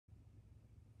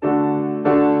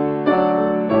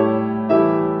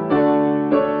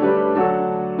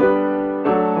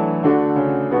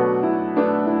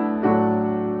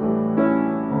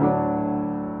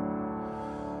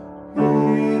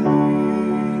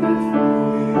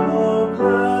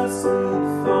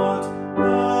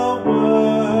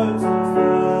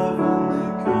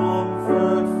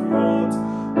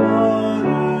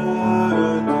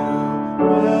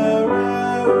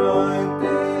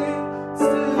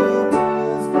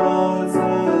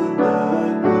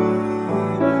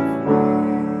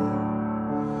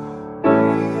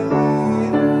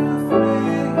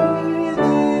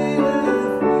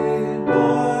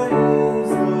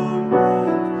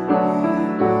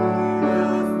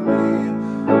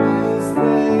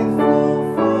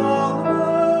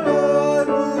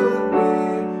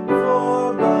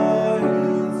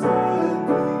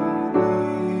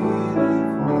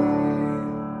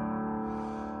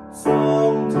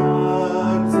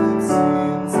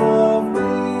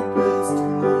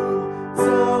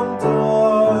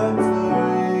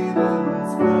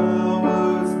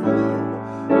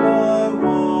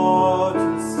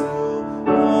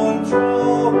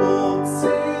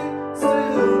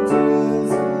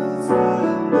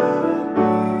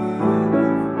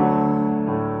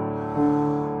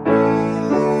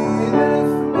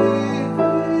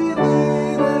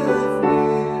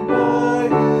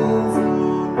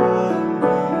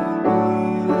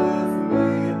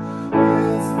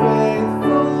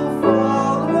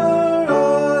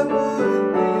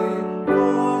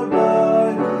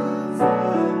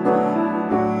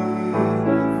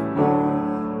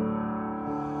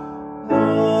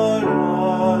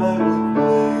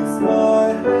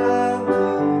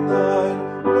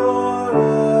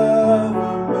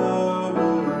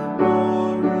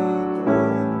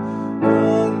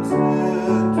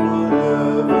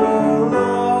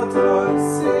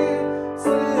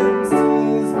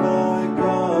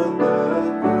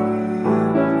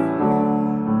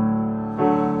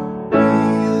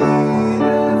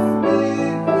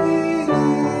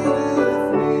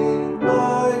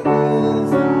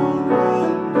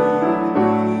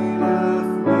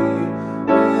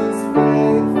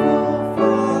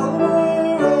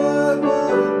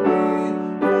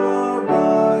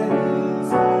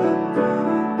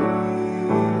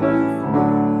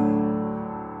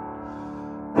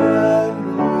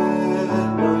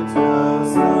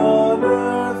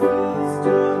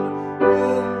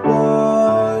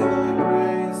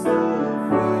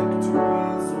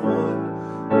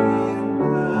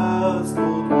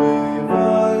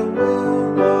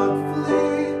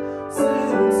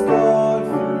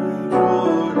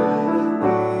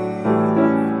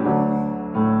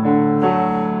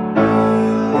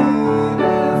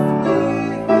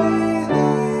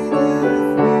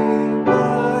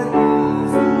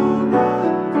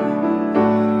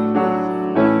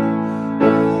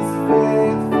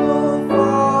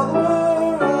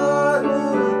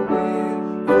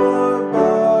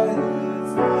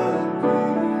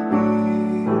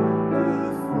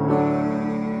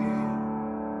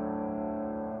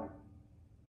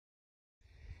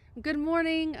Good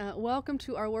morning. Welcome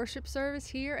to our worship service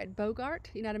here at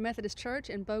Bogart United Methodist Church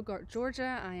in Bogart,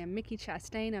 Georgia. I am Mickey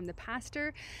Chastain. I'm the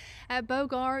pastor at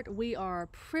Bogart. We are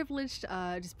privileged,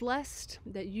 just blessed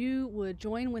that you would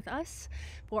join with us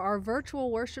for our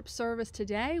virtual worship service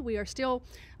today. We are still,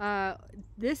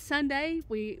 this Sunday,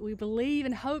 we believe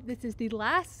and hope this is the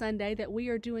last Sunday that we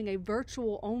are doing a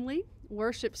virtual only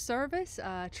worship service,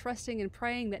 trusting and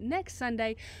praying that next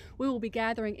Sunday we will be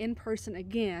gathering in person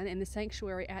again in the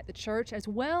sanctuary at the church, as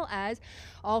well as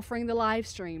offering the live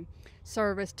stream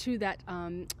service to that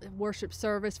worship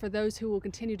service for those who will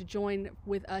continue to join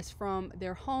with us from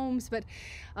their homes. But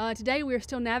today we are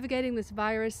still navigating this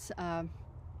virus, and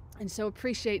so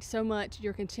appreciate so much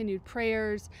your continued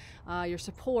prayers, your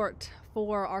support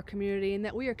for our community, and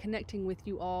that we are connecting with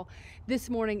you all this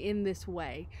morning in this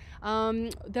way.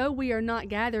 Though we are not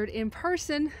gathered in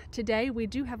person today, we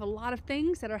do have a lot of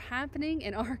things that are happening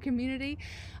in our community.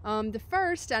 The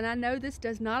first, and I know this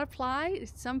does not apply,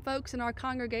 some folks in our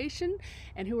congregation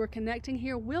and who are connecting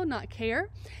here will not care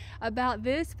about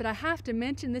this, but I have to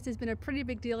mention this has been a pretty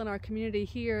big deal in our community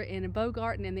here in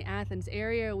Bogart and in the Athens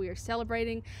area. We are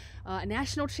celebrating a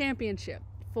national championship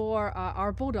for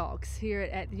our Bulldogs here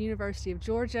at the University of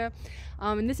Georgia.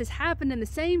 And this has happened in the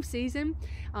same season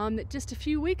that just a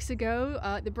few weeks ago,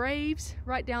 the Braves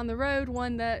right down the road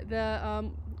won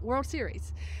the World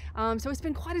Series. So it's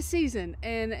been quite a season,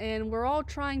 and we're all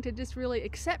trying to just really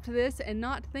accept this and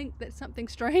not think that something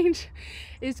strange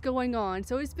is going on.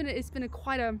 So it's been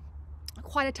quite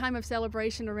a time of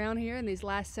celebration around here in these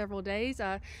last several days.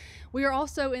 We are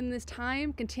also in this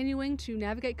time continuing to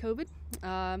navigate COVID.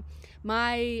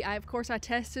 Of course, I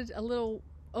tested a little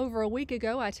over a week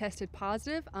ago. I tested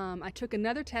positive. I took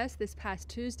another test this past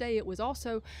Tuesday. It was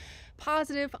also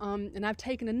positive, and I've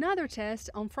taken another test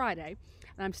on Friday.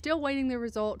 And I'm still waiting the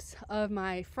results of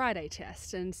my Friday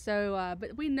test. And so,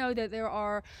 but we know that there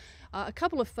are a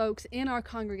couple of folks in our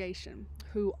congregation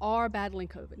who are battling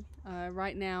COVID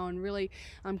right now, and really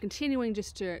continuing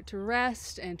just to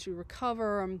rest and to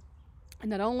recover, and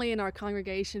not only in our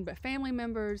congregation, but family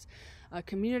members,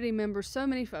 community members, so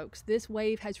many folks. This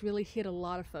wave has really hit a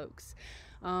lot of folks.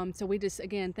 So we just,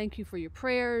 again, thank you for your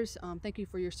prayers. Thank you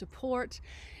for your support.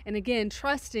 And again,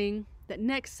 trusting that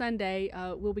next Sunday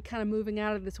we'll be kind of moving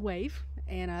out of this wave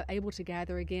and able to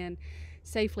gather again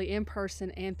safely in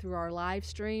person and through our live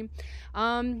stream.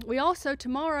 We also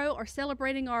tomorrow are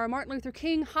celebrating our Martin Luther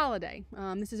King holiday.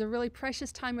 This is a really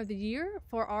precious time of the year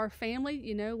for our family.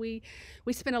 You know, we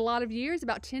spent a lot of years,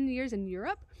 about 10 years in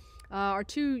Europe. Our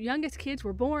two youngest kids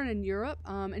were born in Europe,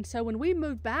 and so when we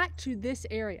moved back to this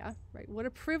area, right, what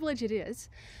a privilege it is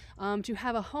to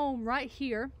have a home right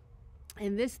here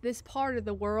in this part of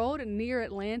the world and near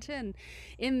Atlanta and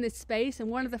in this space. And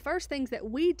one of the first things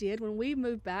that we did when we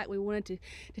moved back, we wanted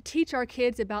to teach our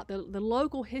kids about the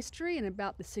local history and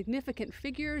about the significant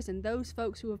figures and those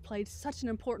folks who have played such an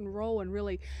important role in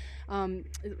really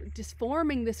just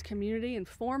forming this community and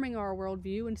forming our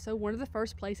worldview. And so one of the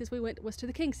first places we went was to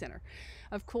the King Center.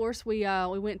 Of course, we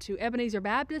went to Ebenezer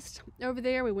Baptist over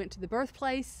there. We went to the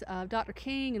birthplace of Dr.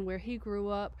 King and where he grew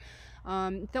up.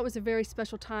 That was a very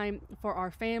special time for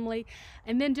our family.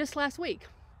 And then just last week,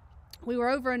 we were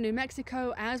over in New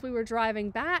Mexico. As we were driving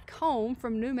back home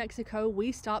from New Mexico,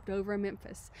 we stopped over in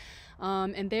Memphis.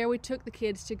 And there we took the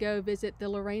kids to go visit the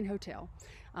Lorraine Hotel,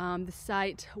 the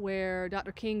site where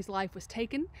Dr. King's life was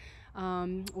taken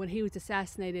when he was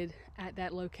assassinated at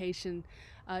that location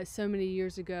so many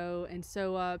years ago. And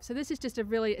so this is just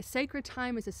a sacred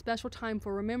time. It's a special time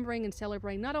for remembering and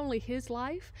celebrating not only his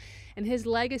life and his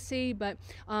legacy, but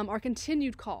our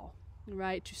continued call,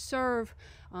 right, to serve,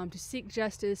 to seek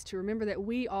justice, to remember that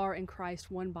we are in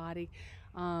Christ one body.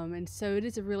 And so it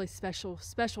is a really special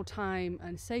time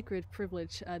and sacred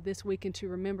privilege this weekend to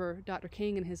remember Dr.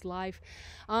 King and his life.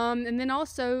 And then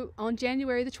also on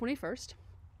January the 21st,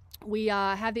 we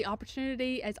have the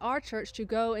opportunity as our church to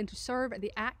go and to serve at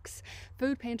the Axe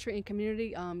Food Pantry and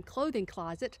Community Clothing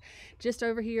Closet just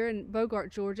over here in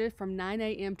Bogart, Georgia from 9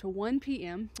 a.m. to 1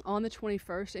 p.m. on the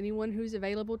 21st. Anyone who's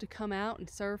available to come out and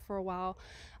serve for a while,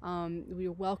 we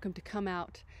are welcome to come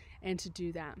out and to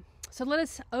do that. So let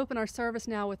us open our service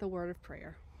now with a word of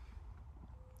prayer.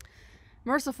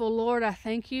 Merciful Lord, I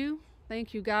thank you.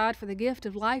 Thank you, God, for the gift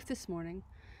of life this morning.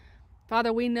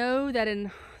 Father, we know that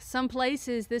in some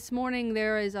places this morning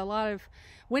there is a lot of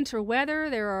winter weather.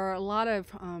 There are a lot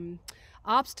of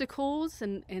obstacles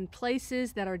and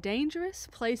places that are dangerous,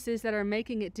 places that are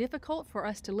making it difficult for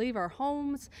us to leave our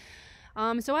homes.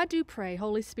 So I do pray,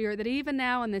 Holy Spirit, that even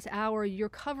now in this hour, your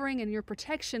covering and your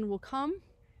protection will come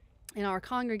in our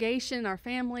congregation, our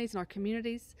families, and our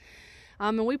communities.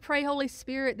 And we pray, Holy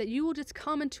Spirit, that you will just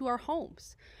come into our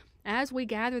homes as we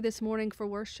gather this morning for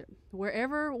worship.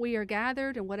 Wherever we are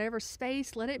gathered, in whatever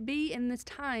space, let it be in this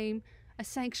time a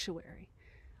sanctuary.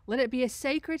 Let it be a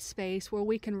sacred space where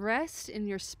we can rest in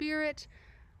your Spirit,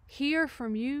 hear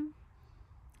from you,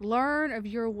 learn of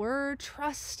your word,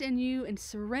 trust in you, and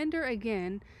surrender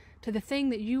again to the thing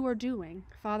that you are doing,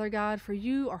 Father God, for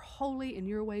you are holy and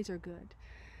your ways are good.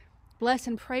 Bless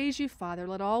and praise you, Father.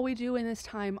 Let all we do in this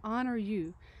time honor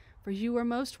you, for you are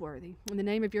most worthy. In the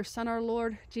name of your Son, our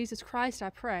Lord, Jesus Christ, I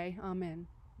pray. Amen.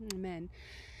 Amen.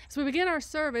 As we begin our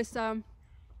service,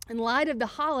 in light of the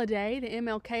holiday, the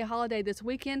MLK holiday this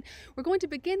weekend, we're going to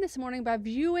begin this morning by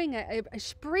viewing a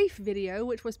brief video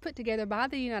which was put together by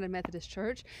the United Methodist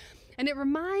Church. And it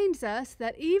reminds us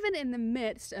that even in the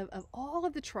midst of all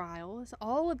of the trials,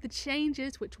 all of the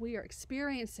changes which we are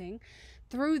experiencing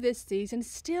through this season,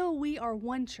 still we are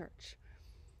one church.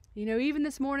 You know, even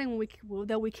this morning,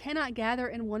 though we cannot gather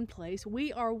in one place,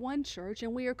 we are one church,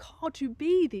 and we are called to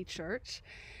be the church,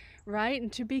 right?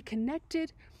 And to be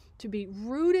connected, to be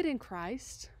rooted in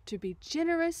Christ, to be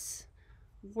generous,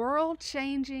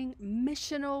 world-changing,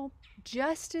 missional,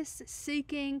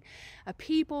 justice-seeking, a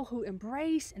people who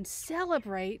embrace and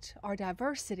celebrate our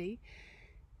diversity,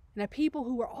 and a people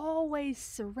who are always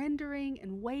surrendering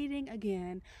and waiting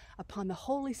again upon the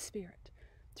Holy Spirit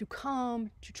to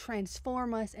come, to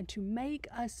transform us, and to make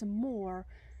us more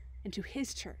into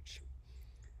His church.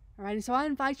 All right, and so I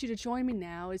invite you to join me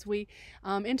now as we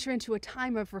enter into a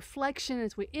time of reflection,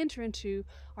 as we enter into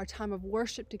our time of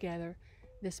worship together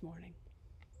this morning.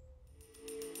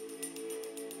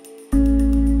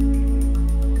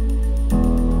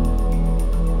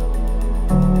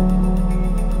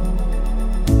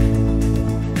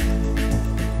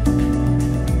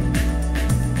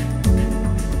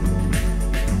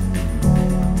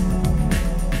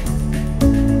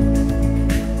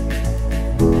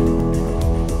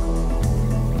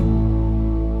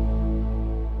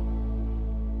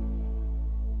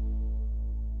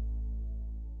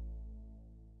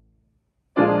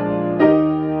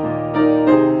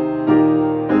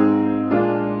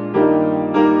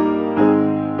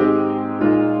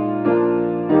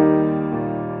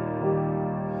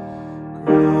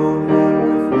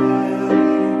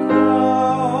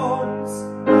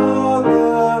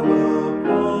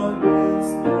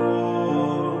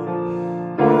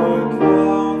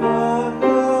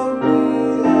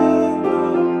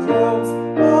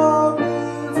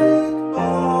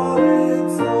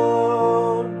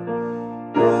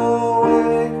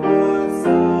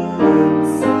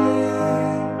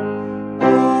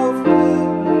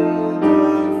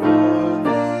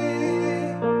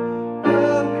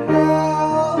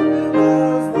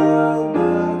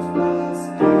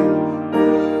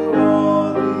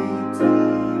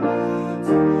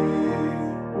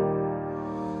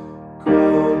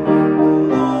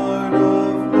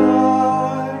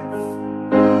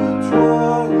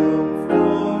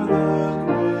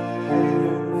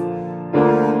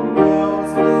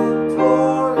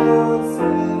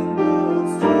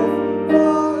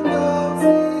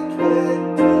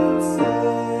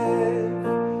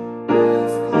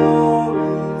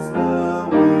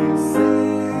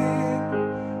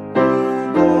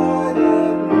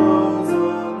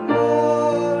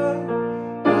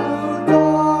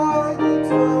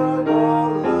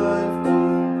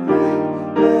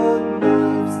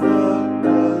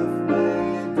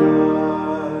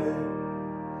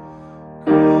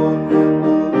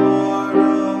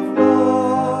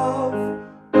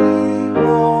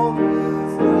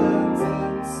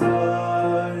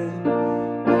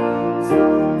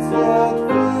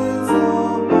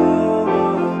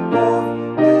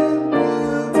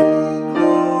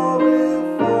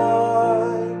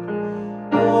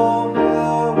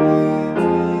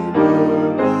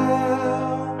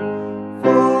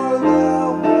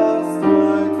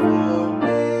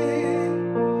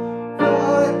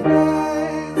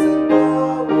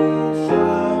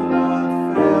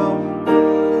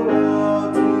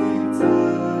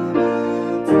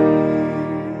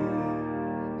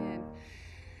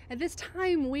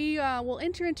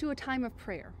 enter into a time of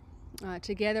prayer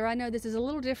together. I know this is a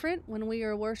little different when we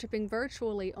are worshiping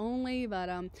virtually only, but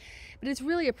it's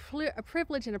really a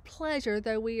privilege and a pleasure.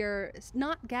 Though we are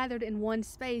not gathered in one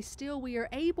space, still we are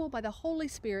able by the Holy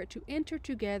Spirit to enter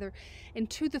together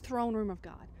into the throne room of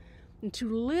God and to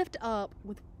lift up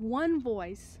with one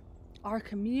voice our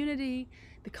community,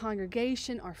 the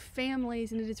congregation, our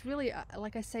families. And it is really,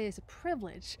 like I say, it's a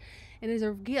privilege and it is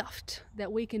a gift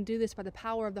that we can do this by the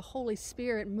power of the Holy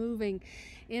Spirit moving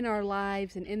in our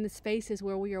lives and in the spaces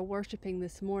where we are worshiping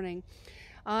this morning.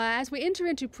 As we enter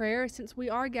into prayer, since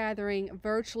we are gathering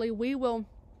virtually, we will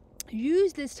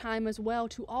use this time as well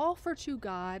to offer to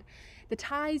God the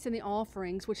tithes and the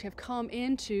offerings which have come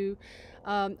into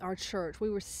our church. We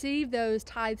receive those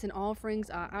tithes and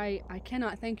offerings. I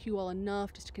cannot thank you all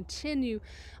enough just to continue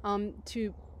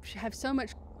to have so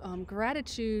much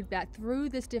gratitude that through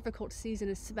this difficult season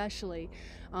especially,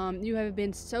 you have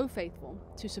been so faithful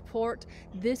to support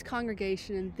this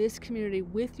congregation and this community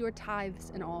with your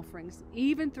tithes and offerings.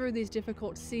 Even through these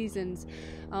difficult seasons,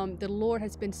 the Lord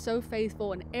has been so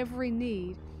faithful and every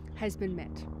need has been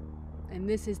met. And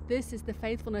this is the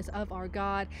faithfulness of our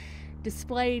God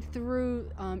displayed through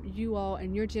you all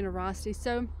and your generosity.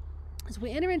 So as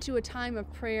we enter into a time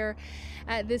of prayer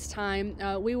at this time,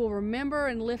 we will remember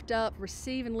and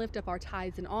receive and lift up our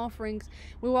tithes and offerings.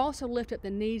 We will also lift up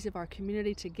the needs of our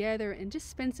community together and just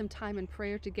spend some time in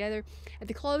prayer together. At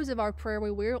the close of our prayer, we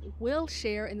will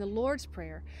share in the Lord's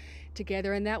Prayer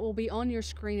together, and that will be on your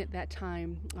screen at that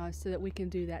time so that we can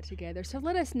do that together. So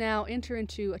let us now enter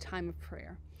into a time of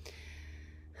prayer.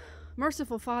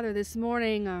 Merciful Father, this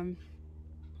morning,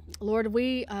 Lord,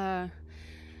 we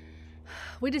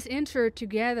just enter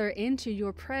together into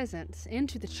your presence,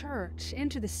 into the church,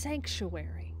 into the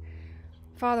sanctuary,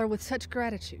 Father, with such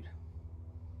gratitude.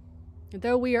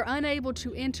 Though we are unable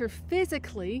to enter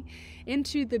physically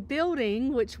into the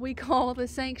building which we call the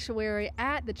sanctuary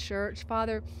at the church,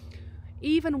 Father,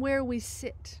 even where we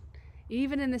sit,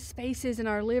 even in the spaces in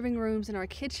our living rooms and our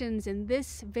kitchens in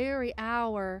this very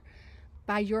hour,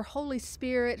 by your Holy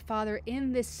Spirit, Father,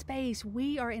 in this space,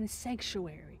 we are in a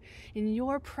sanctuary, in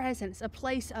your presence, a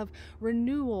place of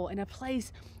renewal and a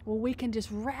place where we can just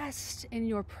rest in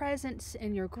your presence,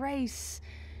 in your grace,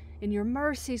 in your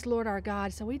mercies, Lord our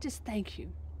God. So we just thank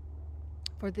you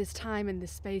for this time and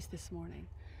this space this morning.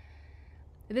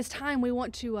 At this time, we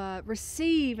want to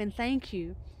receive and thank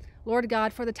you, Lord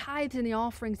God, for the tithes and the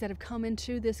offerings that have come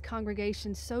into this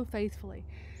congregation so faithfully.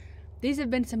 These have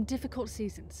been some difficult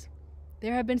seasons.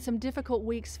 There have been some difficult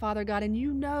weeks, Father God, and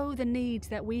you know the needs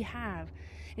that we have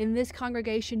in this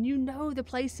congregation. You know the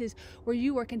places where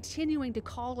you are continuing to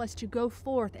call us to go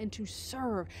forth and to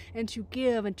serve and to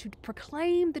give and to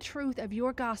proclaim the truth of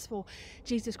your gospel,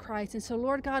 Jesus Christ. And so,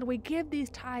 Lord God, we give these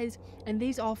tithes and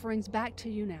these offerings back to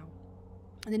you now.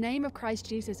 In the name of Christ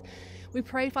Jesus, we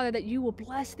pray, Father, that you will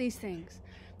bless these things.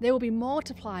 They will be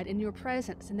multiplied in your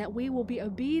presence and that we will be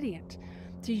obedient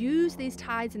to use these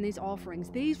tithes and these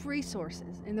offerings, these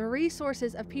resources, and the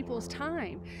resources of people's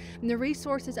time, and the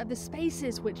resources of the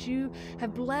spaces which you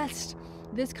have blessed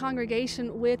this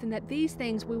congregation with, and that these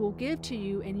things we will give to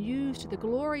you and use to the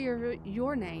glory of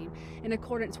your name in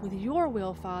accordance with your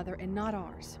will, Father, and not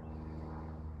ours.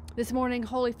 This morning,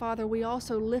 Holy Father, we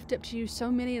also lift up to you so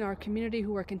many in our community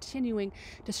who are continuing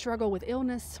to struggle with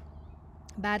illness,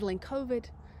 battling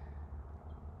COVID.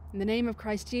 In the name of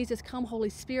Christ Jesus, come, Holy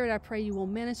Spirit, I pray you will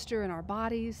minister in our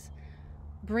bodies.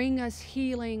 Bring us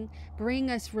healing, bring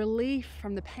us relief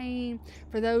from the pain.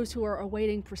 For those who are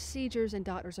awaiting procedures and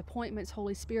doctor's appointments,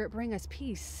 Holy Spirit, bring us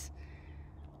peace.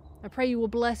 I pray you will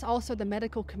bless also the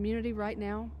medical community right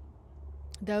now.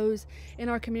 Those in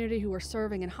our community who are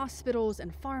serving in hospitals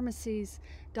and pharmacies,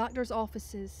 doctor's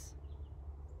offices.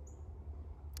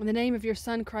 In the name of your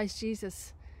Son, Christ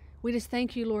Jesus, we just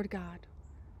thank you, Lord God.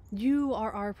 You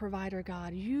are our provider,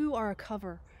 God. You are a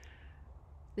cover,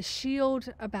 the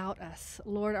shield about us,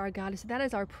 Lord our God. So that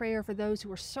is our prayer for those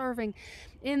who are serving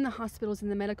in the hospitals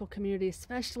and the medical community,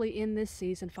 especially in this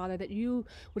season, Father, that you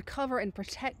would cover and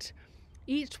protect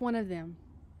each one of them,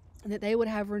 and that they would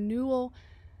have renewal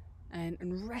and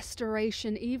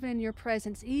restoration, even in your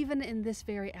presence, even in this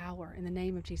very hour, in the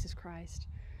name of Jesus Christ.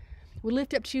 We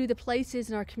lift up to you the places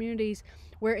in our communities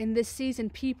where in this season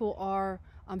people are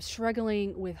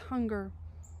struggling with hunger,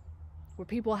 where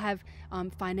people have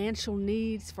financial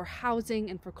needs for housing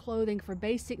and for clothing, for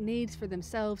basic needs for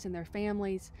themselves and their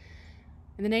families.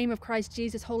 In the name of Christ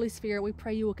Jesus, Holy Spirit, we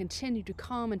pray you will continue to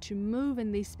come and to move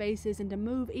in these spaces and to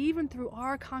move even through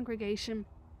our congregation,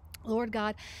 Lord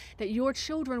God, that your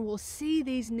children will see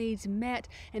these needs met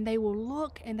and they will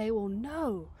look and they will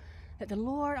know that the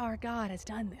Lord our God has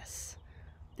done this.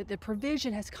 that the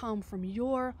provision has come from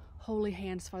your holy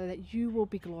hands, Father, that you will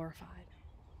be glorified.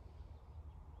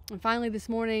 And finally, this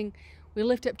morning, we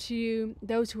lift up to you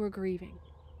those who are grieving.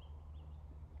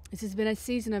 This has been a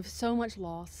season of so much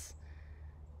loss,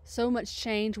 so much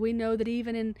change. We know that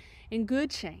even in good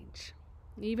change,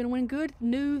 even when good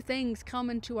new things come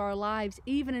into our lives,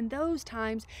 even in those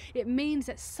times, it means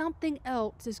that something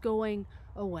else is going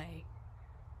away.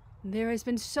 There has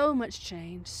been so much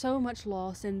change, so much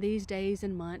loss in these days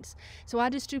and months. So I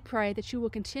just do pray that you will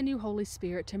continue, Holy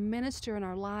Spirit, to minister in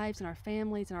our lives and our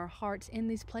families and our hearts in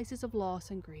these places of loss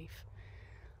and grief.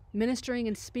 Ministering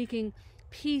and speaking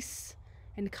peace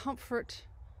and comfort,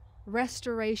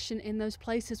 restoration in those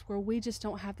places where we just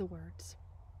don't have the words.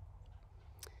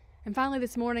 And finally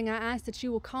this morning, I ask that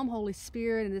you will come, Holy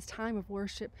Spirit, in this time of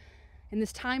worship, in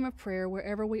this time of prayer,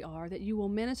 wherever we are, that you will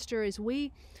minister as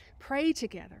we pray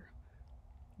together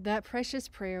that precious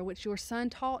prayer which your Son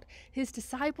taught his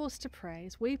disciples to pray.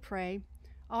 As we pray,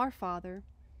 Our Father,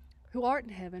 who art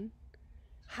in heaven,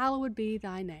 hallowed be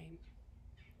thy name.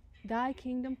 Thy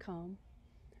kingdom come,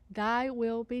 thy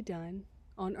will be done,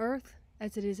 on earth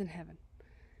as it is in heaven.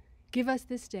 Give us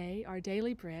this day our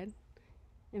daily bread,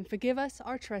 and forgive us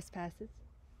our trespasses,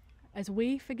 as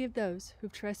we forgive those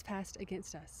who've trespassed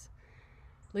against us.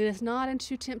 Lead us not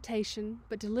into temptation,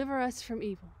 but deliver us from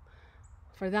evil.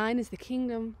 For thine is the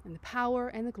kingdom, and the power,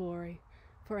 and the glory,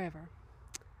 forever.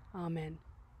 Amen.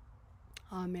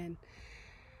 Amen.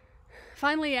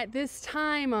 Finally, at this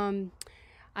time,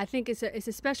 I think it's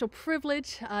a special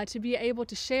privilege to be able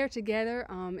to share together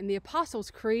in the Apostles'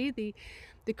 Creed,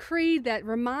 the creed that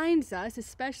reminds us,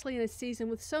 especially in a season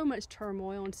with so much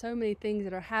turmoil and so many things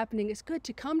that are happening, it's good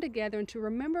to come together and to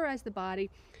remember as the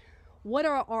body what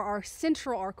are our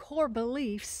central, our core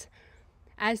beliefs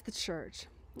as the church.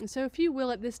 And so if you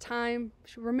will at this time,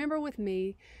 remember with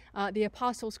me the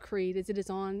Apostles' Creed as it is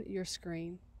on your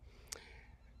screen.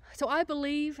 So I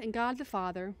believe in God the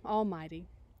Father Almighty,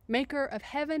 maker of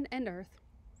heaven and earth,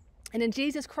 and in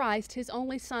Jesus Christ, his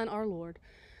only Son, our Lord,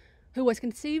 who was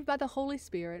conceived by the Holy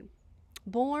Spirit,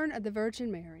 born of the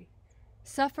Virgin Mary,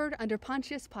 suffered under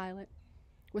Pontius Pilate,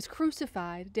 was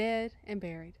crucified, dead, and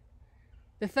buried.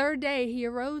 The third day he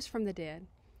arose from the dead.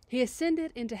 He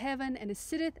ascended into heaven and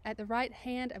sitteth at the right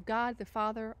hand of God the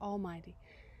Father Almighty.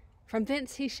 From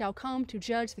thence he shall come to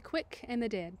judge the quick and the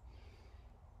dead.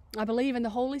 I believe in the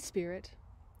Holy Spirit,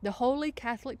 the holy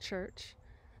Catholic Church,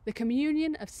 the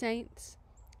communion of saints,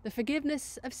 the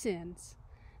forgiveness of sins,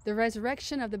 the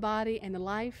resurrection of the body, and the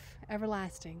life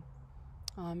everlasting.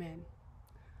 Amen.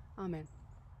 Amen.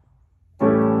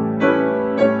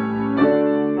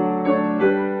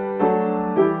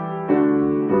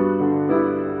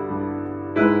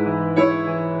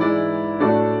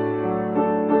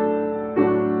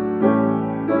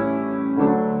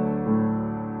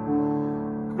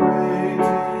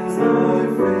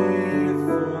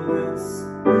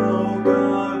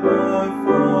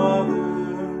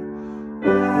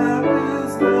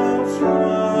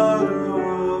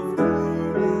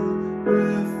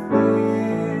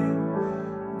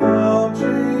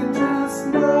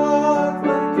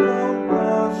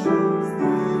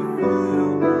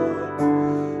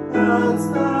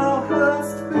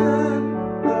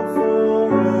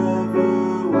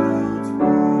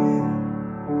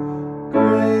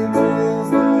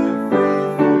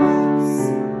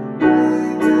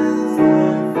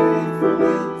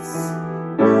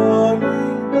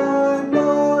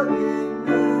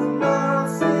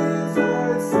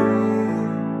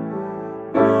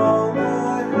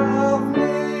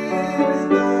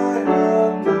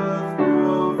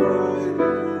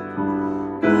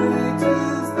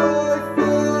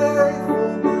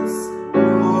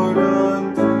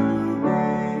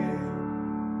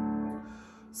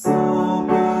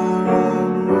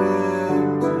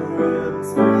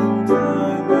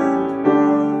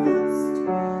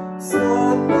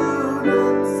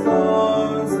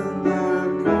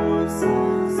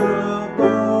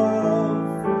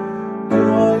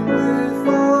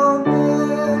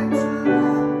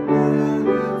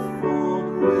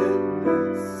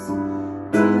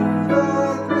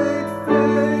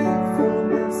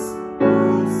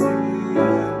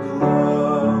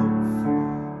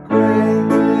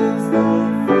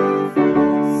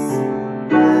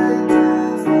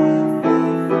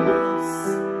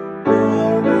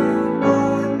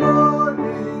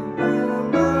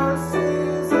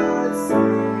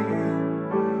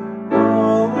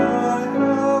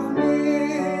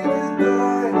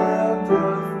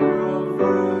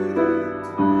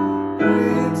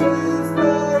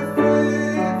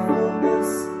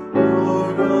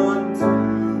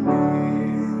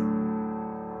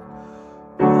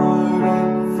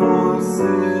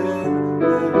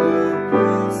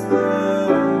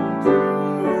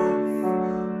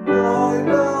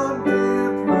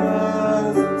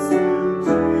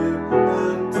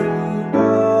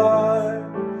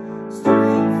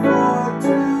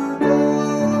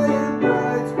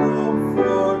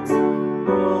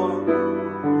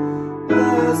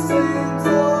 blessings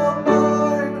are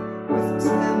mine with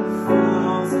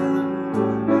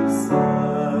 10,000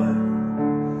 beside.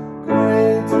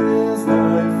 Great is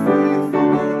thy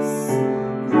faithfulness,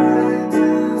 great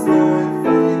is thy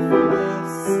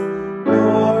faithfulness.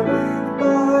 Morning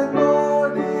by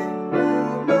morning,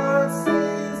 new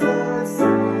mercies I see.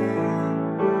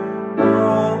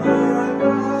 All I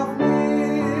have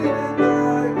needed,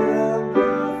 thy hand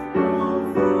hath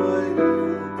provided.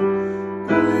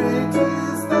 Great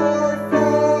is thy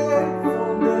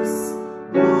faithfulness,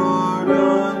 Lord,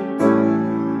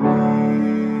 unto me.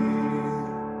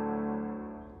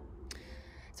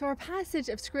 So our passage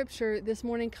of scripture this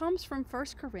morning comes from 1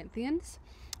 Corinthians.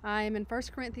 I am in 1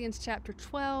 Corinthians chapter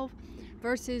 12,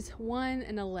 verses 1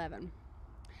 and 11.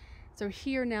 So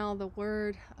hear now the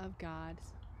word of God.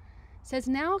 It says,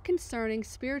 "Now concerning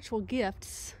spiritual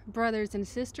gifts, brothers and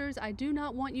sisters, I do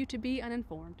not want you to be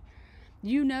uninformed.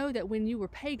 You know that when you were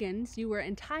pagans, you were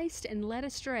enticed and led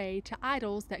astray to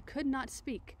idols that could not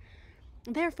speak.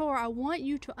 Therefore, I want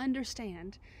you to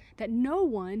understand that no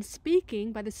one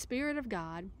speaking by the Spirit of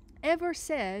God ever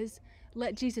says,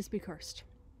 'Let Jesus be cursed.'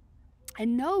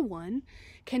 And no one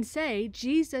can say,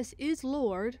 'Jesus is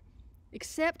Lord,'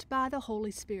 except by the Holy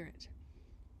Spirit.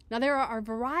 Now there are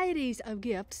varieties of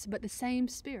gifts, but the same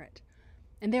Spirit.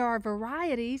 And there are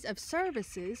varieties of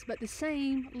services, but the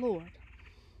same Lord.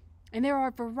 And there are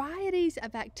varieties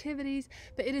of activities,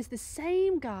 but it is the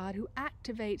same God who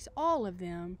activates all of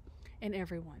them in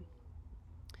everyone.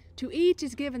 To each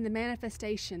is given the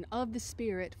manifestation of the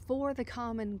Spirit for the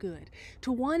common good.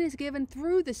 To one is given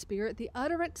through the Spirit the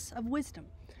utterance of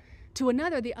wisdom. To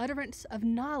another the utterance of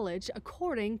knowledge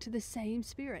according to the same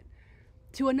Spirit.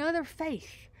 To another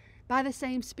faith by the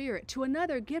same Spirit. To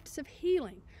another gifts of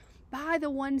healing by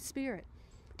the one Spirit.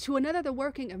 To another the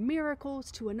working of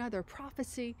miracles. To another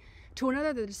prophecy. To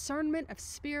another the discernment of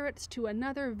spirits. To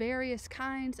another various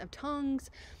kinds of tongues.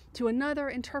 To another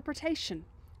interpretation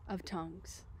of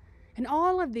tongues. And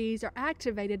all of these are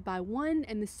activated by one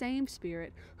and the same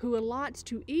Spirit, who allots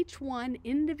to each one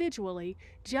individually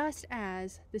just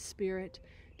as the Spirit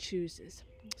chooses."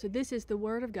 So this is the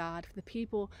word of God for the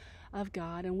people of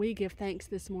God, and we give thanks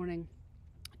this morning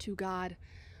to God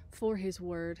for his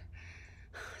word.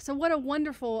 So what a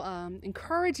wonderful,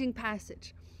 encouraging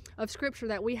passage of scripture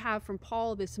that we have from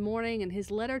Paul this morning in his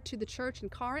letter to the church in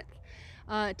Corinth.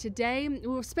 Today,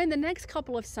 we'll spend the next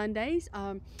couple of Sundays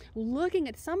looking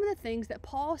at some of the things that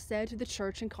Paul said to the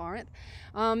church in Corinth,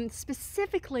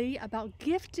 specifically about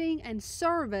gifting and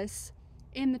service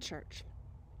in the church.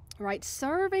 Right?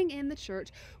 Serving in the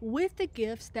church with the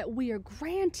gifts that we are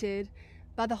granted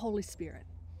by the Holy Spirit.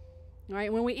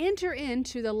 Right? When we enter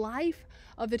into the life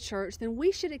of the church, then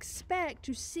we should expect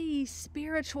to see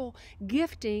spiritual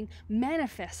gifting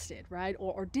manifested, right?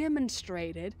 Or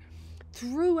demonstrated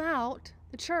throughout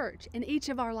the church in each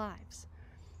of our lives.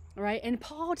 Right? And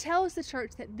Paul tells the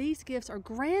church that these gifts are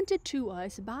granted to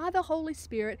us by the Holy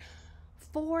Spirit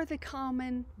for the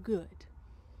common good.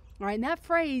 Right? And that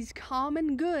phrase,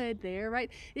 common good there, right?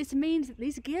 This means that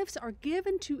these gifts are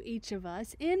given to each of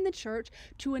us in the church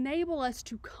to enable us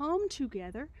to come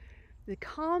together, the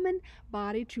common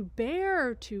body, to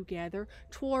bear together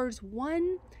towards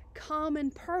one common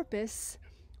purpose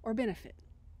or benefit.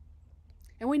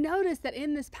 And we notice that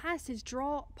in this passage,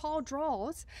 Paul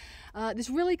draws this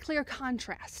really clear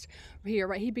contrast here,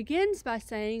 right? He begins by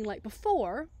saying, like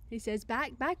before, he says,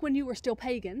 back when you were still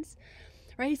pagans,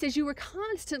 right? He says you were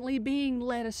constantly being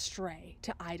led astray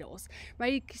to idols,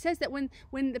 right? He says that when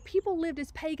the people lived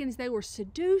as pagans, they were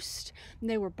seduced, and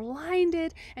they were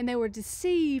blinded, and they were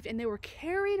deceived, and they were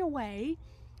carried away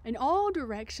in all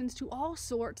directions to all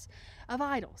sorts of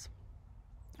idols.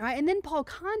 All right, and then Paul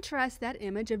contrasts that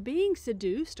image of being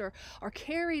seduced or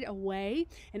carried away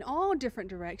in all different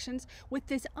directions with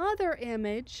this other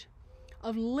image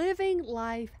of living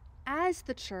life as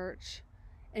the church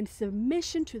in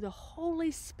submission to the Holy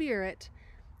Spirit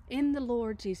in the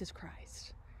Lord Jesus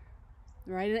Christ.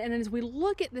 Right? And as we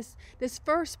look at this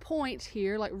first point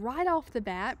here, like right off the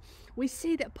bat, we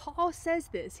see that Paul says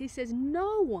this. He says,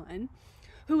 no one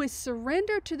who is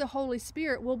surrendered to the Holy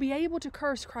Spirit will be able to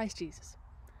curse Christ Jesus.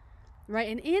 Right?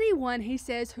 And anyone, he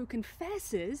says, who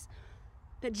confesses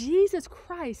that Jesus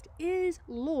Christ is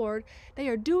Lord, they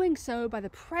are doing so by the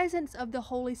presence of the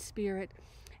Holy Spirit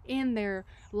in their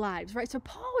lives. Right? So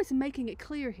Paul is making it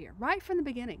clear here, right from the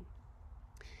beginning.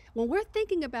 When we're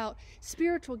thinking about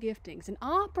spiritual giftings and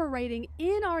operating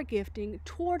in our gifting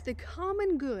toward the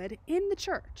common good in the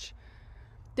church,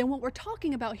 then what we're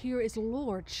talking about here is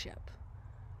lordship.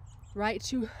 Right?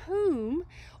 To whom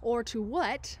or to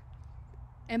what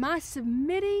am I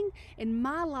submitting in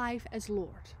my life as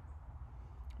Lord?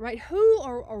 right? Who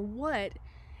or what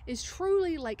is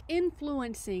truly like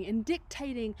influencing and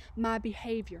dictating my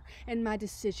behavior and my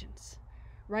decisions,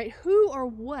 right? Who or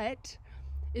what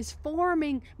is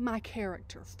forming my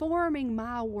character, forming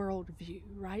my worldview,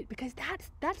 right? Because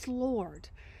that's Lord.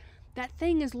 That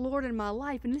thing is Lord in my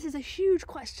life, and this is a huge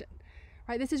question,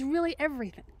 right? This is really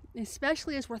everything,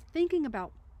 especially as we're thinking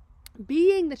about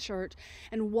being the church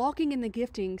and walking in the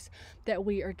giftings that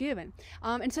we are given.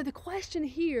 And so the question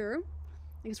here,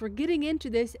 as we're getting into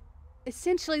this,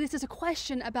 essentially this is a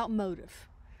question about motive,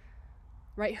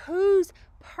 right? Whose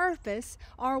purpose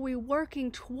are we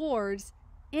working towards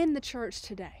in the church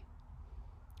today,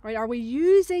 right? Are we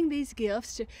using these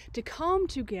gifts to come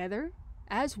together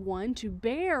as one, to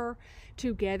bear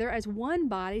together as one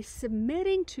body,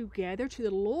 submitting together to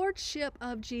the lordship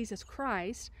of Jesus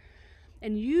Christ,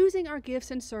 and using our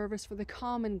gifts and service for the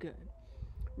common good,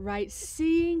 right?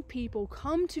 Seeing people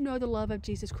come to know the love of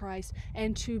Jesus Christ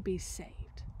and to be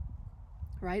saved,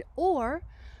 right? Or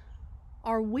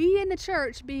are we in the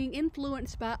church being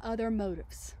influenced by other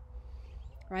motives,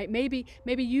 right? Maybe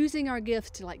using our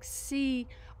gifts to like see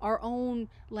our own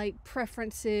like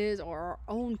preferences or our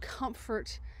own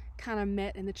comfort kind of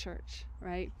met in the church,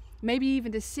 right? Maybe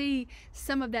even to see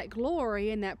some of that glory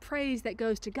and that praise that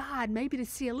goes to God, maybe to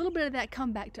see a little bit of that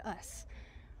come back to us,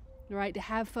 right? To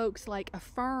have folks like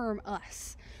affirm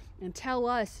us and tell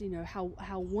us,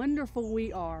 how wonderful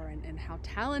we are and how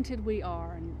talented we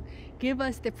are, and give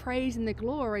us the praise and the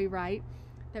glory, right?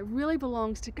 That really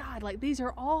belongs to God. Like, these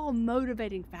are all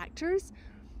motivating factors.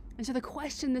 And so the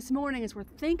question this morning, as we're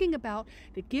thinking about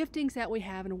the giftings that we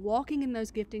have and walking in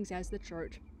those giftings as the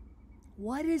church,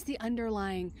 what is the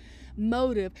underlying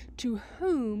motive? To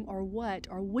whom or what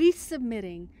are we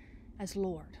submitting as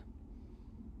Lord?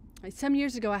 Like, some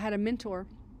years ago, I had a mentor.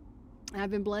 I've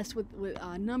been blessed with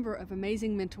a number of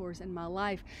amazing mentors in my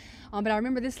life. But I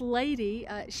remember this lady,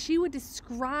 she would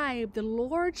describe the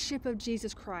lordship of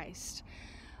Jesus Christ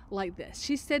like this.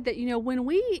 She said that, when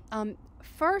we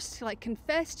first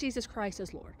confess Jesus Christ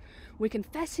as Lord, we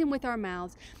confess him with our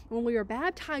mouths. When we are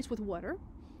baptized with water,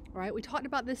 right? We talked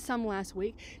about this some last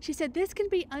week. She said this can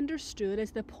be understood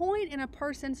as the point in a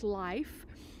person's life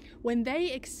when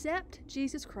they accept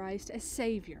Jesus Christ as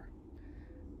Savior.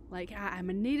 Like, I'm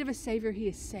in need of a Savior, he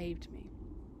has saved me.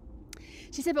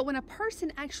 She said, but when a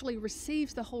person actually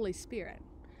receives the Holy Spirit,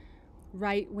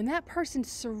 right, when that person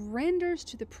surrenders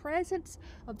to the presence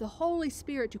of the Holy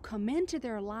Spirit to come into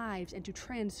their lives and to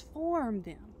transform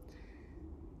them,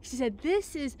 she said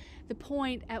this is the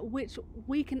point at which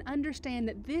we can understand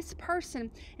that this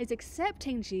person is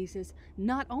accepting Jesus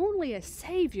not only as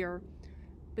Savior,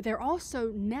 but they're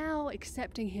also now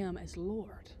accepting him as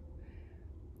Lord.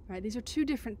 Right? These are two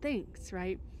different things,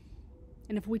 right?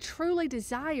 And if we truly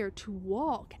desire to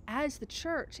walk as the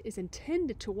church is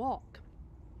intended to walk,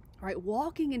 right,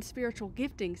 walking in spiritual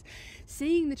giftings,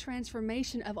 seeing the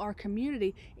transformation of our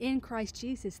community in Christ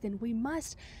Jesus, then we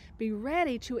must be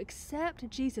ready to accept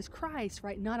Jesus Christ,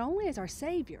 right, not only as our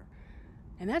Savior,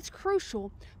 and that's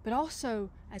crucial, but also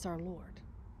as our Lord,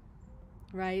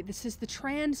 right? This is the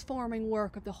transforming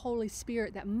work of the Holy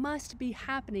Spirit that must be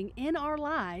happening in our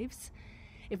lives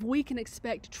if we can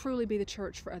expect to truly be the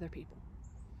church for other people.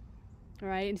 All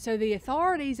right, and so the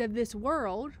authorities of this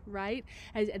world, right,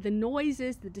 as the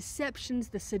noises, the deceptions,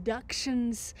 the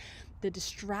seductions, the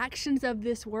distractions of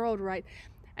this world, right,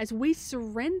 as we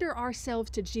surrender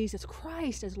ourselves to Jesus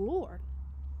Christ as Lord,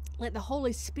 let the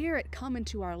Holy Spirit come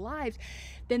into our lives,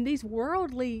 then these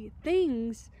worldly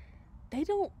things, they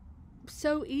don't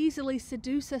so easily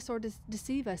seduce us or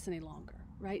deceive us any longer,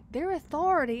 right? Their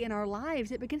authority in our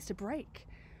lives, it begins to break.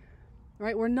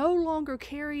 Right? We're no longer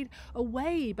carried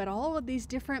away by all of these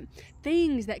different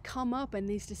things that come up and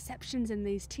these deceptions and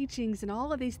these teachings and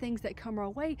all of these things that come our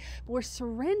way. But we're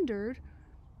surrendered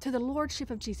to the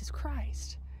lordship of Jesus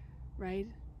Christ, right?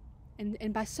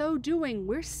 And by so doing,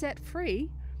 we're set free,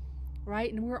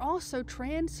 right? And we're also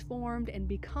transformed and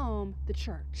become the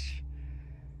church,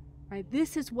 right?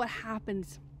 This is what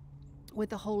happens with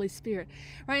the Holy Spirit,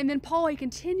 right? And then Paul, he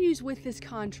continues with this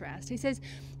contrast. He says,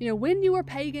 when you were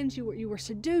pagans, you were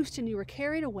seduced and you were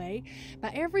carried away by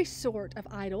every sort of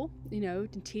idol,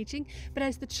 and teaching. But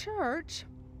as the church,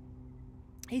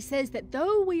 he says that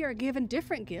though we are given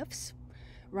different gifts,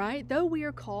 right? Though we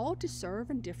are called to serve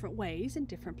in different ways, in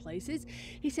different places,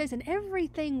 he says in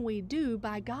everything we do,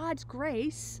 by God's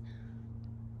grace,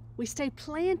 we stay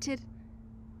planted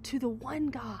to the one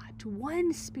God, to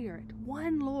one Spirit,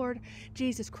 one Lord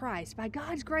Jesus Christ. By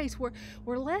God's grace,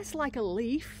 we're less like a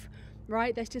leaf,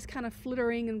 right? That's just kind of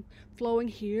flittering and flowing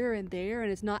here and there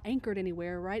and is not anchored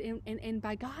anywhere, right? And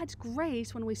by God's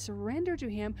grace, when we surrender to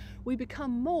Him, we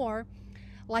become more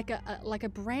like a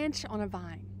branch on a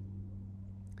vine,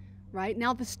 right?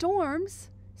 Now the storms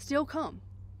still come,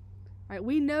 right?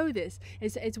 We know this.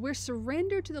 As we're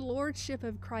surrendered to the Lordship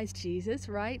of Christ Jesus,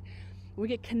 right? We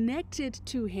get connected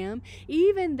to Him,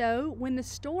 even though when the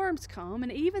storms come,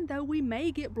 and even though we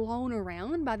may get blown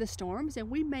around by the storms, and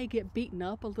we may get beaten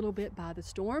up a little bit by the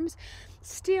storms,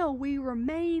 still we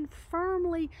remain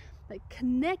firmly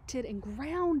connected and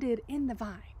grounded in the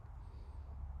vine.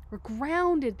 We're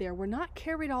grounded there. We're not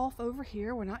carried off over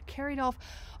here. We're not carried off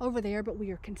over there, but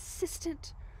we are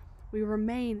consistent. We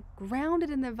remain grounded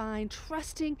in the vine,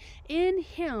 trusting in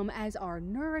Him as our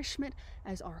nourishment,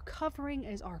 as our covering,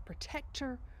 as our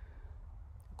protector,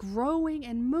 growing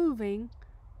and moving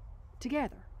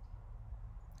together.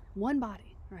 One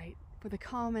body, right, for the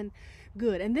common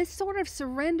good. And this sort of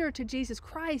surrender to Jesus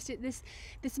Christ,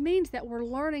 this means that we're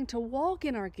learning to walk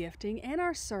in our gifting and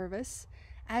our service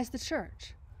as the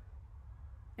church.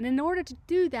 And in order to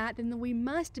do that, then we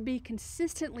must be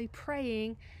consistently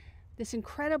praying this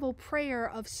incredible prayer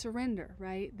of surrender,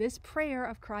 right? This prayer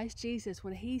of Christ Jesus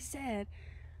when He said,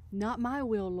 "Not my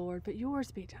will, Lord, but yours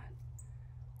be done."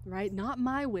 Right? Not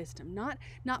my wisdom, not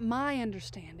my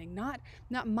understanding, not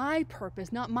my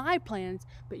purpose, not my plans,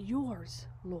 but yours,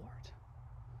 Lord.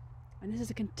 And this is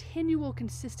a continual,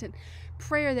 consistent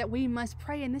prayer that we must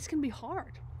pray, and this can be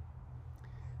hard,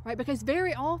 right? Because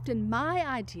very often my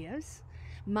ideas,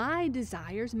 my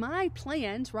desires, my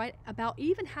plans, right, about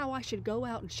even how I should go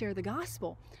out and share the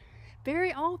gospel,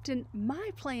 very often my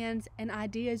plans and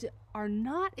ideas are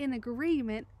not in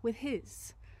agreement with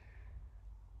His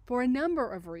for a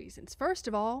number of reasons. First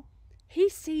of all, He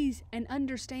sees and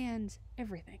understands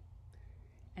everything,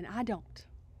 and I don't,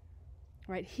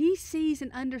 right? He sees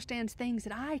and understands things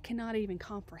that I cannot even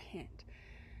comprehend,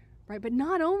 right? But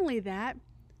not only that,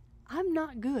 I'm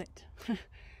not good.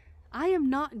 I am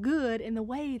not good in the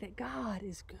way that God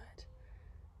is good.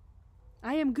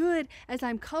 I am good as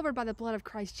I'm covered by the blood of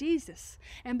Christ Jesus.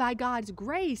 And by God's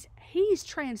grace, He's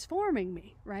transforming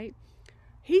me, right?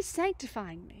 He's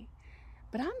sanctifying me.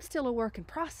 But I'm still a work in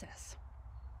process,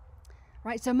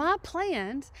 right? So my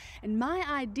plans and my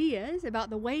ideas about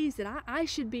the ways that I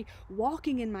should be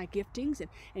walking in my giftings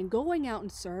and going out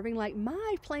and serving, like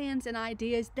my plans and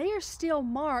ideas, they are still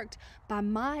marked by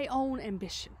my own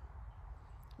ambition.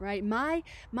 Right? My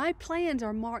plans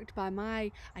are marked by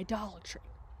my idolatry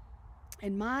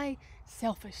and my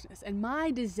selfishness and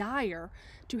my desire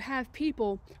to have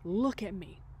people look at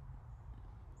me,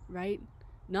 right?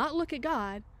 Not look at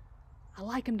God. I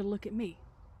like Him to look at me,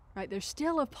 right? There's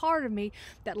still a part of me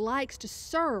that likes to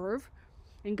serve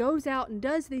and goes out and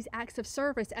does these acts of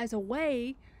service as a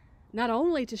way not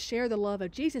only to share the love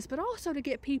of Jesus, but also to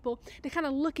get people to kind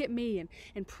of look at me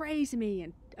and praise me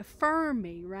and affirm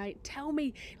me, right? Tell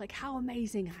me like how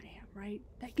amazing I am, right?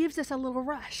 That gives us a little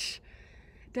rush,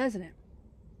 doesn't it?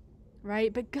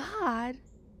 Right? But God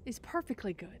is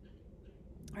perfectly good,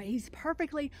 right? He's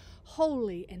perfectly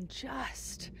holy and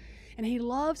just, and He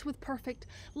loves with perfect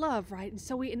love, right? And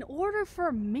so in order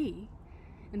for me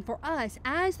and for us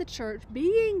as the church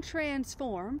being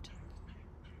transformed,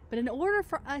 but in order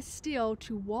for us still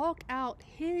to walk out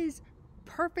His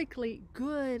perfectly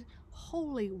good,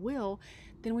 holy will,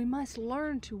 then we must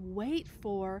learn to wait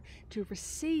for, to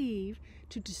receive,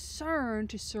 to discern,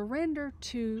 to surrender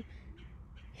to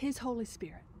His Holy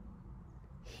Spirit.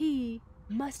 He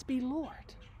must be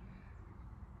Lord.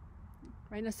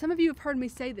 Right? Now, some of you have heard me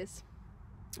say this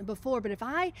before, but if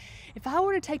I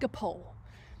were to take a poll,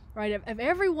 right, of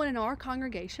everyone in our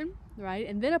congregation, right,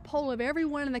 and then a poll of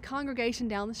everyone in the congregation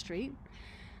down the street,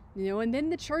 and then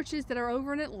the churches that are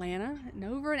over in Atlanta and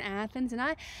over in Athens, and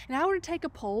I were to take a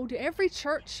poll to every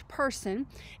church person,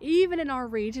 even in our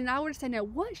region, I would say, now,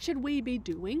 what should we be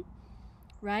doing,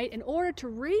 right, in order to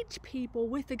reach people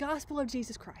with the gospel of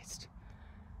Jesus Christ,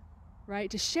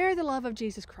 right, to share the love of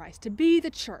Jesus Christ, to be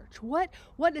the church? What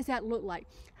does that look like?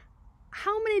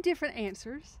 How many different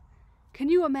answers can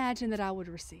you imagine that I would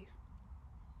receive?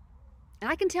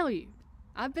 And I can tell you,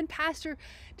 I've been pastor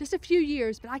just a few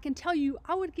years, but I can tell you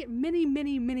I would get many,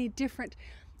 many, many different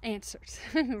answers,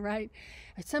 right?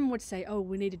 Some would say, oh,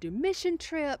 we need to do mission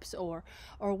trips, or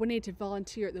we need to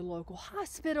volunteer at the local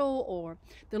hospital or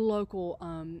the local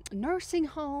nursing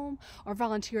home, or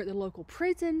volunteer at the local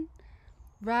prison,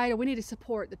 right? Or we need to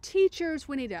support the teachers.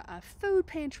 We need a food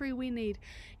pantry. We need,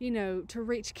 to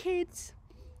reach kids,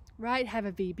 right? Have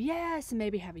a VBS and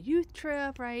maybe have a youth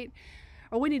trip, right?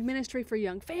 Or we need ministry for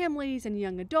young families and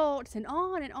young adults, and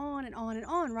on and on and on and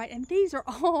on, right? And these are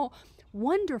all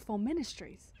wonderful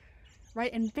ministries,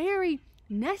 right? And very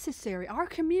necessary. Our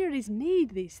communities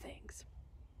need these things.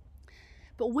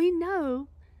 But we know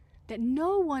that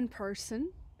no one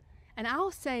person, and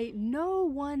I'll say no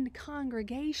one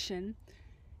congregation,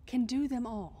 can do them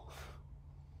all.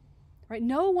 Right?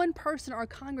 No one person or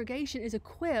congregation is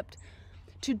equipped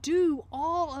to do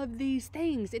all of these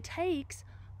things. It takes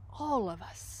all of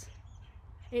us.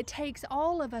 It takes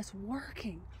all of us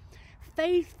working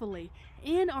faithfully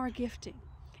in our gifting,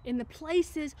 in the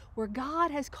places where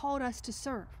God has called us to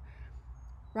serve.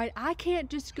 Right? I can't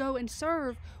just go and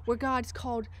serve where God's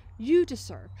called you to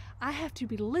serve. I have to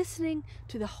be listening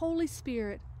to the Holy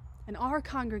Spirit and our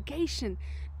congregation,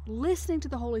 listening to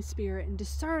the Holy Spirit and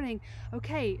discerning,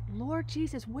 okay, Lord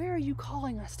Jesus, where are you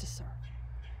calling us to serve?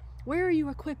 Where are you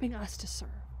equipping us to serve?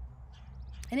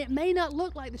 And it may not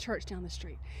look like the church down the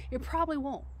street. It probably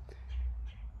won't.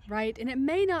 Right? And it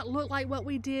may not look like what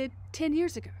we did 10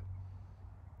 years ago.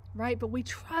 Right? But we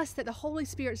trust that the Holy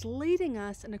Spirit's leading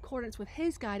us in accordance with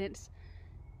His guidance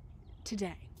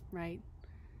today. Right?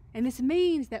 And this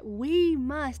means that we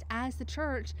must, as the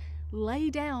church, lay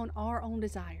down our own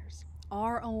desires,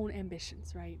 our own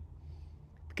ambitions, right?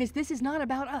 Because this is not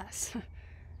about us.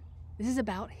 This is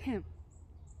about Him.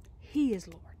 He is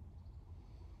Lord.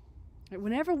 Right?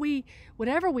 Whatever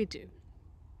we do,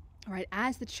 all right,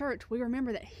 as the church, we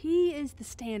remember that He is the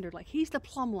standard, like He's the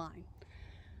plumb line,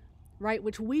 right?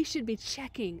 Which we should be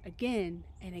checking again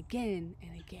and again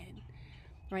and again,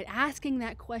 right? Asking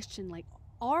that question, like,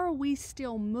 are we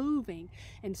still moving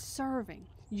and serving,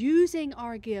 using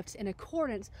our gifts in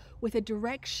accordance with the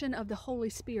direction of the Holy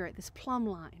Spirit, this plumb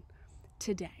line,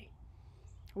 today?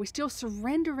 Are we still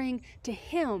surrendering to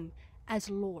Him as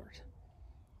Lord,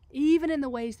 even in the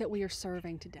ways that we are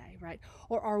serving today, right?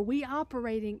 Or are we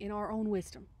operating in our own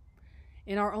wisdom,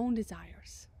 in our own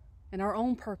desires, in our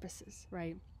own purposes,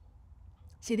 right?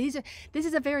 See, this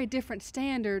is a very different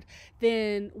standard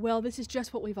than, well, this is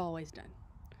just what we've always done.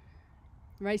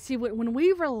 Right? See, when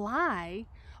we rely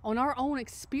on our own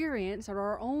experience or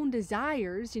our own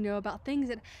desires, about things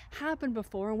that happened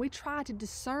before, and we try to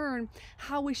discern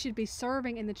how we should be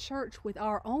serving in the church with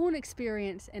our own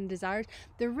experience and desires,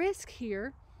 the risk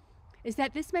here is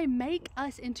that this may make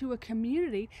us into a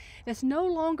community that's no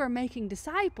longer making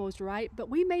disciples, right? But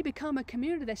we may become a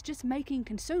community that's just making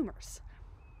consumers,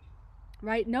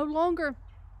 right? No longer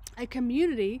a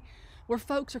community where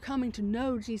folks are coming to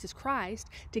know Jesus Christ,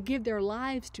 to give their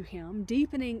lives to Him,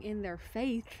 deepening in their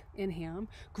faith in Him,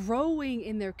 growing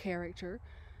in their character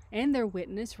and their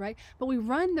witness, right? But we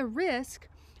run the risk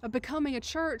of becoming a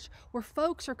church where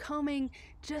folks are coming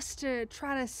just to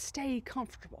try to stay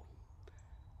comfortable,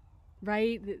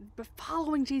 right? But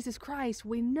following Jesus Christ,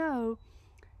 we know,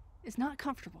 is not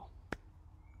comfortable.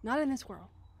 Not in this world.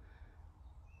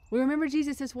 We remember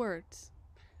Jesus' words.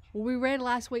 Well, we read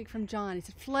last week from John. He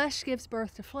said, flesh gives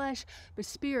birth to flesh, but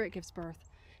spirit gives birth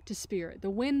to spirit. The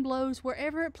wind blows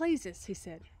wherever it pleases, He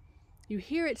said. You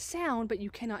hear its sound, but you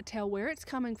cannot tell where it's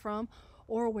coming from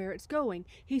or where it's going.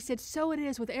 He said, so it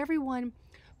is with everyone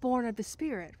born of the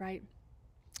Spirit, right?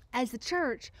 As the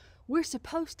church, we're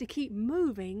supposed to keep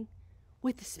moving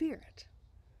with the Spirit.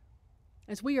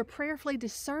 As we are prayerfully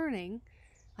discerning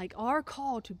like our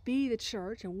call to be the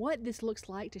church and what this looks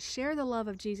like to share the love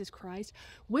of Jesus Christ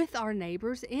with our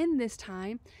neighbors in this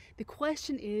time, the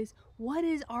question is, what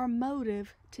is our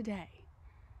motive today?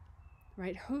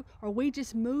 Right? Are we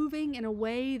just moving in a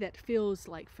way that feels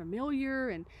like familiar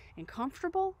and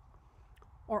comfortable?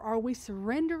 Or are we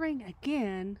surrendering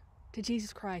again to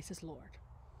Jesus Christ as Lord?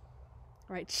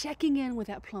 Right? Checking in with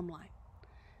that plumb line.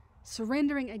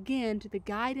 Surrendering again to the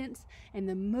guidance and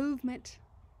the movement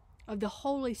of the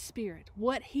Holy Spirit,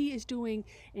 what He is doing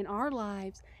in our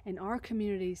lives and our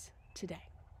communities today.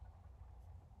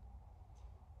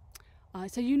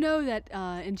 So you know that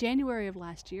in January of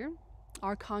last year,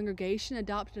 our congregation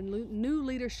adopted a new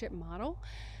leadership model.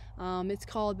 It's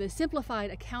called the Simplified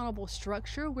Accountable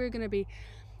Structure. We're going to be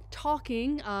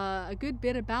talking a good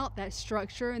bit about that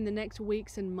structure in the next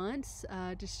weeks and months,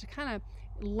 just to kind of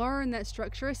learn that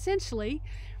structure. Essentially,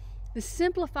 the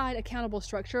simplified accountable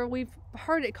structure, we've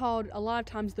heard it called a lot of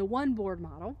times the one board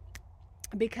model,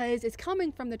 because it's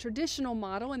coming from the traditional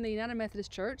model in the United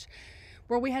Methodist Church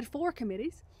where we had 4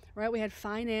 committees, right? We had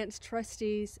finance,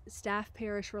 trustees, staff,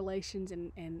 parish relations,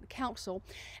 and council.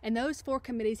 And those 4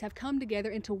 committees have come together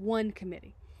into one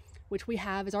committee, which we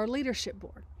have as our leadership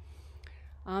board.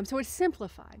 So it's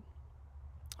simplified.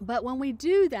 But when we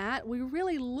do that, we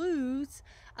really lose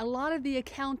a lot of the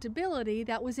accountability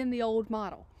that was in the old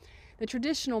model. the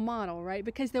traditional model, right?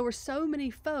 Because there were so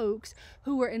many folks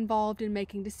who were involved in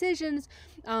making decisions.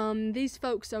 These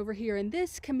folks over here in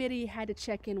this committee had to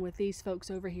check in with these folks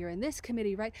over here in this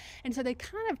committee, right? And so they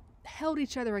kind of held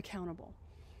each other accountable.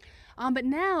 But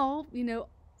now,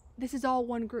 this is all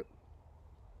one group.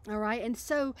 All right, and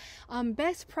so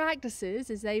best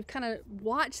practices, as they've kind of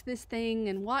watched this thing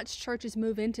and watched churches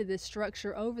move into this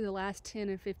structure over the last 10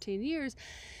 and 15 years,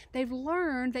 they've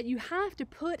learned that you have to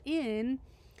put in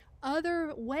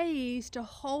other ways to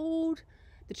hold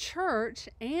the church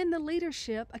and the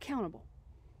leadership accountable,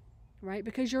 right?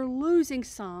 Because you're losing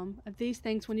some of these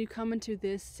things when you come into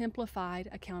this simplified,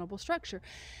 accountable structure.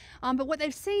 But what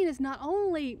they've seen is not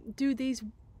only do these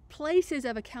places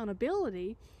of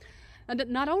accountability,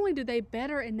 not only do they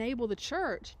better enable the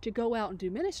church to go out and do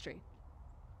ministry,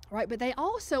 right, but they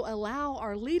also allow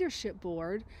our leadership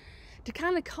board to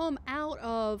kind of come out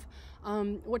of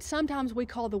what sometimes we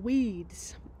call the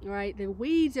weeds, right? The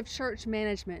weeds of church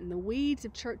management and the weeds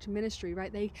of church ministry,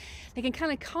 right? They can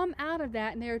kind of come out of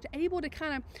that, and they're able to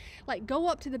kind of like go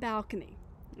up to the balcony,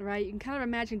 right? You can kind of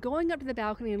imagine going up to the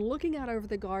balcony and looking out over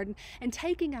the garden and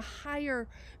taking a higher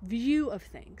view of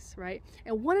things, right?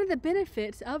 And one of the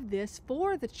benefits of this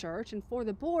for the church and for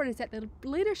the board is that the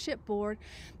leadership board,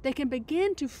 they can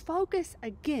begin to focus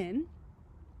again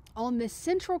on this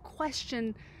central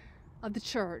question of the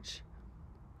church,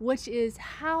 which is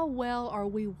how well are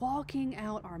we walking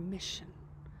out our mission,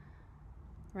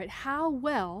 right? How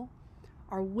well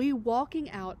are we walking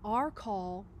out our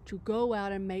call to go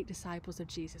out and make disciples of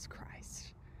Jesus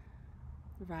Christ,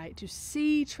 right? To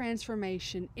see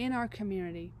transformation in our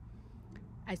community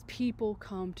as people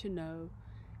come to know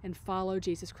and follow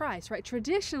Jesus Christ, right?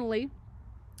 Traditionally,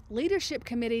 leadership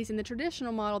committees in the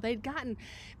traditional model, they'd gotten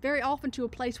very often to a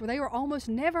place where they were almost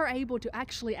never able to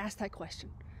actually ask that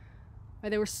question.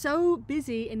 They were so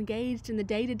busy engaged in the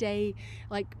day-to-day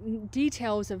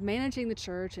details of managing the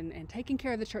church and taking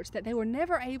care of the church that they were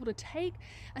never able to take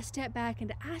a step back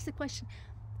and to ask the question,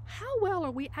 how well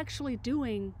are we actually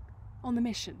doing on the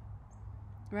mission,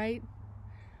 right?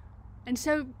 And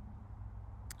so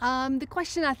the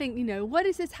question, I think, what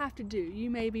does this have to do? You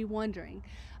may be wondering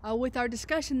with our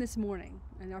discussion this morning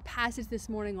and our passage this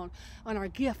morning on our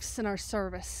gifts and our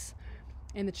service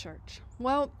in the church.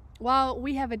 Well, while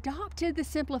we have adopted the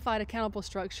simplified accountable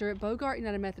structure at Bogart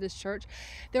United Methodist Church,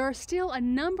 there are still a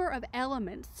number of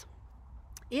elements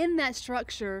in that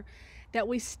structure that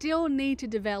we still need to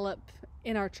develop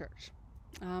in our church.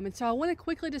 And so I want to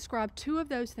quickly describe two of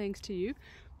those things to you.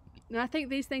 And I think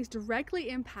these things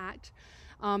directly impact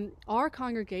our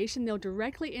congregation. They'll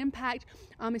directly impact,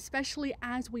 especially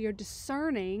as we are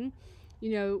discerning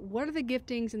what are the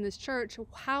giftings in this church?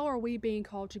 How are we being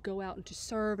called to go out and to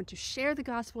serve and to share the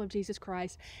gospel of Jesus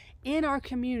Christ in our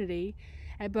community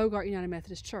at Bogart United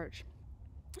Methodist Church?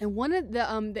 And one of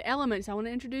the elements, I want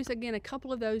to introduce again a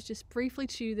couple of those just briefly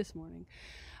to you this morning.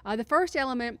 The first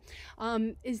element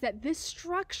is that this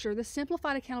structure, the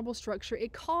simplified accountable structure,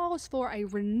 it calls for a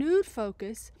renewed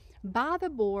focus by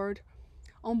the board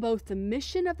on both the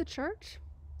mission of the church,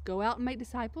 go out and make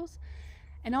disciples,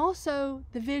 and also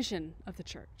the vision of the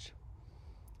church.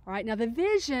 All right, now the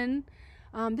vision,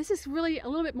 this is really a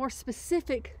little bit more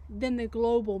specific than the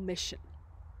global mission.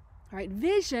 All right,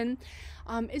 vision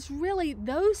is really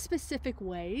those specific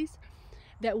ways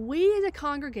that we as a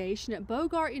congregation at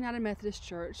Bogart United Methodist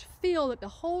Church feel that the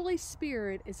Holy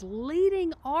Spirit is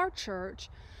leading our church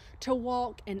to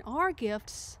walk in our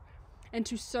gifts and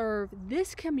to serve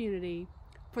this community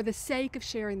for the sake of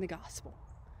sharing the gospel.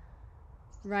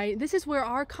 Right? This is where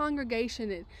our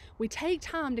congregation, we take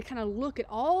time to kind of look at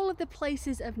all of the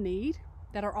places of need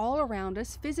that are all around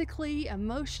us, physically,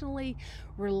 emotionally,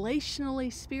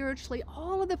 relationally, spiritually,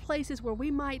 all of the places where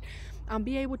we might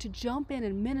be able to jump in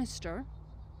and minister.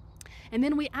 And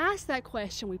then we ask that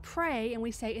question, we pray, and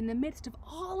we say, in the midst of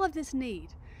all of this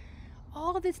need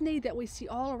that we see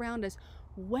all around us,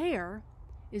 where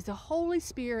is the Holy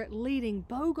Spirit leading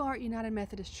Bogart United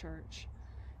Methodist Church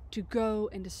to go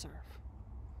and to serve?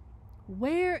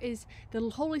 Where is the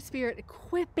Holy Spirit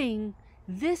equipping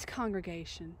this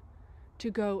congregation to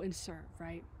go and serve,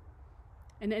 right?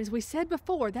 And as we said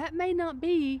before, that may not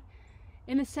be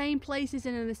in the same places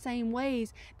and in the same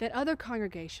ways that other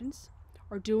congregations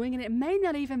are doing, and it may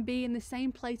not even be in the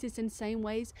same places and same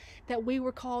ways that we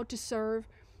were called to serve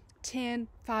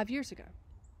 5 years ago,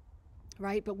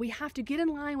 right? But we have to get in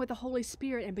line with the Holy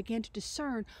Spirit and begin to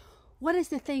discern what is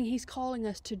the thing He's calling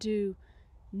us to do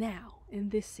now in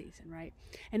this season, right?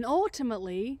 And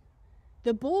ultimately,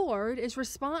 the board is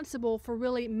responsible for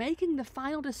really making the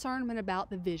final discernment about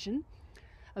the vision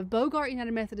of Bogart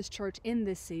United Methodist Church in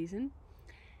this season.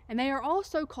 And they are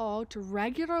also called to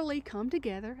regularly come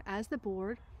together as the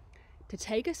board, to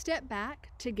take a step back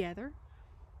together,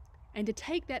 and to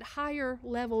take that higher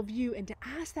level view and to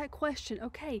ask that question,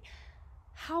 okay,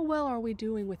 how well are we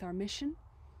doing with our mission?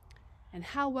 And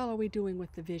how well are we doing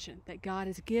with the vision that God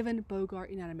has given Bogart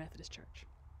United Methodist Church?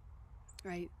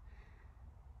 Right?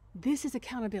 This is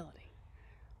accountability.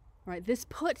 Right? This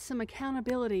puts some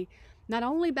accountability not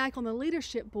only back on the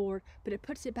leadership board, but it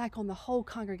puts it back on the whole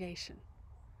congregation.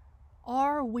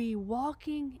 Are we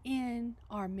walking in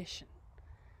our mission?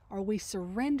 Are we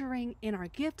surrendering in our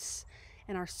gifts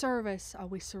and our service? Are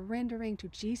we surrendering to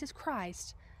Jesus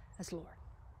Christ as Lord?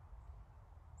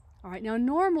 All right, now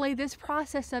normally this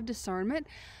process of discernment,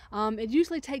 it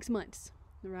usually takes months,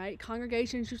 right?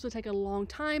 Congregations usually take a long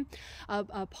time.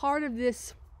 A part of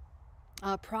this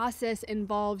process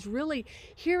involves really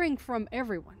hearing from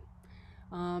everyone.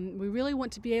 We really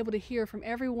want to be able to hear from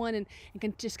everyone and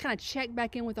can just kind of check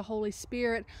back in with the Holy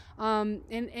Spirit.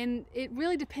 And it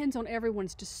really depends on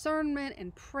everyone's discernment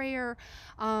and prayer.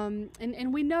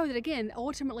 And we know that, again,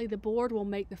 ultimately the board will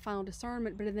make the final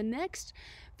discernment. But in the next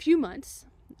few months,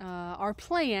 our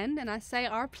plan, and I say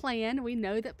our plan, we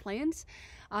know that plans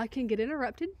can get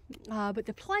interrupted, but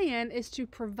the plan is to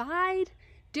provide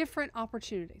different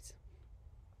opportunities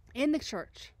in the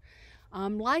church.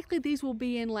 Likely these will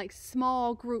be in like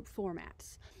small group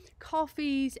formats,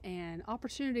 coffees and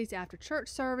opportunities after church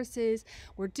services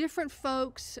where different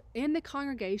folks in the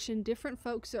congregation, different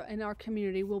folks in our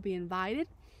community will be invited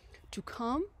to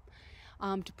come,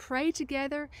 to pray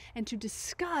together and to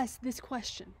discuss this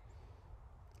question.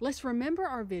 Let's remember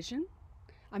our vision.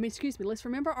 Let's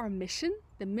remember our mission,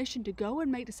 the mission to go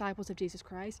and make disciples of Jesus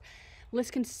Christ.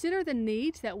 Let's consider the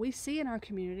needs that we see in our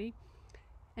community.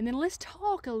 And then let's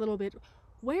talk a little bit,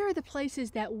 where are the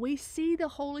places that we see the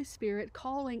Holy Spirit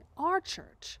calling our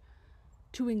church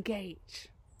to engage,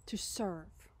 to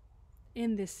serve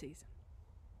in this season,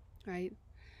 right?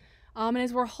 And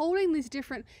as we're holding these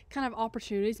different kind of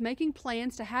opportunities, making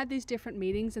plans to have these different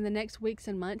meetings in the next weeks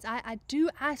and months, I do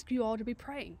ask you all to be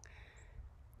praying,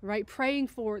 right? Praying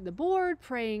for the board,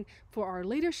 praying for our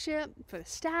leadership, for the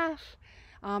staff,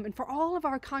 and for all of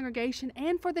our congregation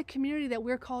and for the community that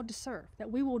we're called to serve,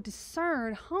 that we will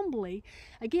discern humbly,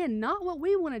 again, not what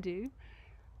we want to do,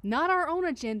 not our own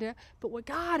agenda, but what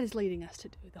God is leading us to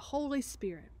do, the Holy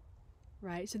Spirit,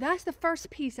 right? So that's the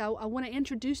first piece I want to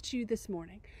introduce to you this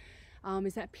morning,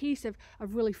 is that piece of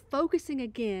really focusing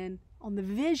again on the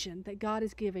vision that God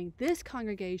is giving this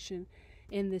congregation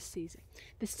in this season.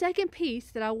 The second piece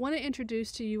that I want to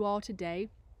introduce to you all today,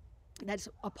 that's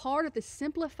a part of the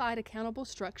simplified accountable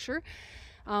structure,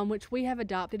 which we have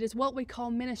adopted, is what we call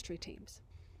ministry teams.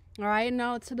 All right,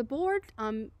 now so the board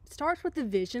starts with the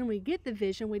vision. We get the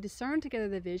vision, we discern together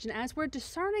the vision. As we're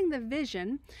discerning the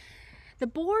vision, the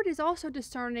board is also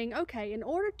discerning, okay, in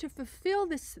order to fulfill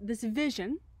this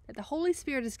vision that the Holy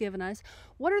Spirit has given us,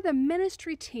 what are the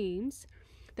ministry teams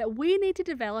that we need to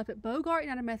develop at Bogart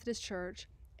United Methodist Church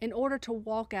in order to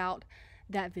walk out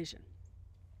that vision,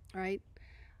 all right?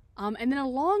 And then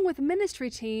along with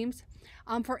ministry teams,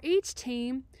 for each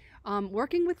team,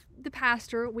 working with the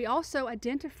pastor, we also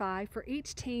identify for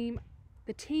each team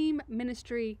the team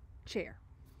ministry chair,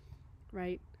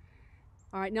 right?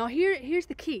 All right, now here's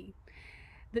the key,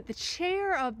 that the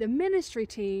chair of the ministry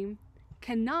team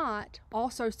cannot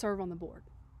also serve on the board,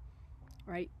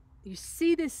 right? You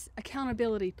see this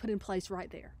accountability put in place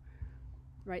right there,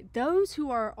 right? Those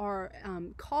who are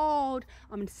called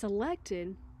and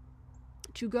selected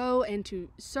to go and to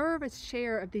serve as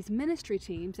chair of these ministry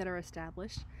teams that are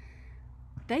established,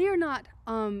 they are not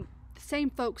the same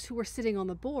folks who are sitting on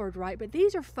the board, right? But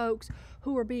these are folks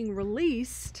who are being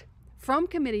released from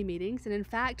committee meetings, and in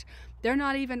fact, they're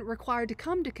not even required to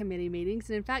come to committee meetings,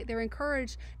 and in fact, they're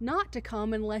encouraged not to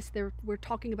come unless we're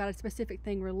talking about a specific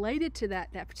thing related to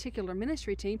that particular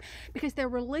ministry team, because they're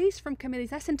released from committees.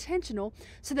 That's intentional,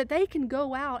 so that they can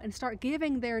go out and start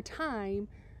giving their time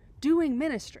doing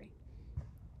ministry,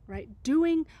 right?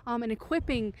 Doing and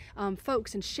equipping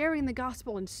folks and sharing the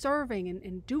gospel and serving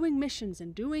and doing missions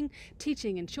and doing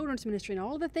teaching and children's ministry and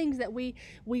all the things that we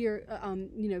are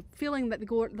feeling that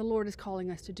the Lord is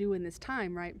calling us to do in this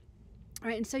time, right?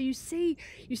 Right, and so you see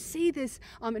this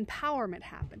empowerment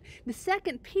happen. The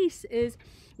second piece is,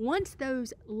 once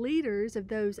those leaders of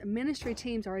those ministry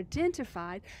teams are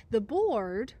identified, the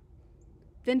board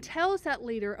then tells that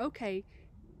leader, okay,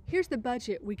 here's the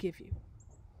budget we give you.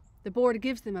 The board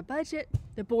gives them a budget.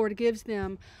 The board gives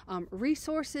them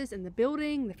resources in the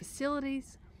building, the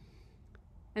facilities.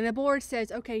 And the board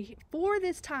says, okay, for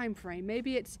this time frame,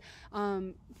 maybe it's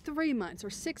 3 months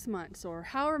or 6 months or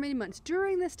however many months,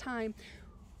 during this time,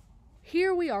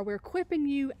 Here we are, we're equipping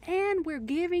you and we're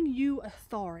giving you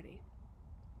authority.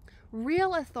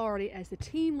 Real authority as the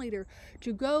team leader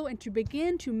to go and to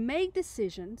begin to make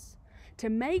decisions, to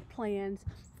make plans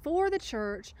for the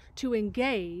church to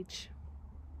engage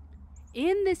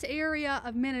in this area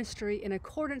of ministry in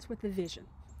accordance with the vision.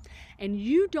 And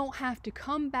you don't have to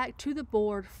come back to the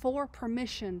board for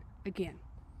permission again,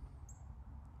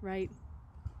 right?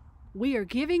 We are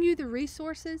giving you the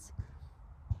resources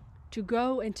to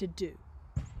go and to do.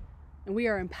 And we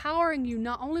are empowering you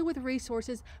not only with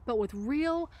resources, but with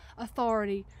real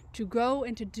authority to go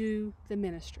and to do the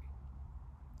ministry.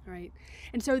 Right?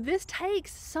 And so this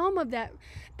takes some of that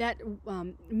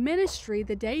ministry,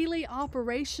 the daily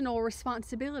operational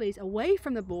responsibilities away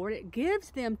from the board. It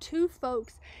gives them to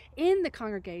folks in the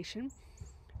congregation,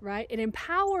 right? It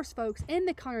empowers folks in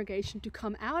the congregation to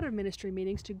come out of ministry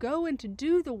meetings, to go and to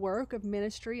do the work of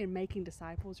ministry and making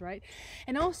disciples, right?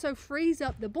 And also frees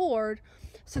up the board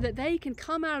so that they can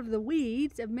come out of the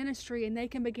weeds of ministry and they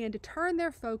can begin to turn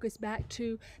their focus back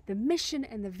to the mission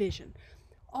and the vision.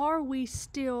 Are we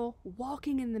still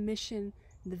walking in the mission,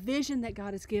 the vision that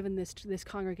God has given this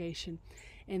congregation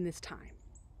in this time?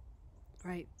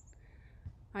 Right?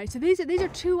 All right, so these are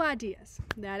two ideas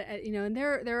that, and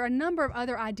there are a number of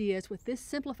other ideas with this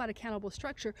simplified accountable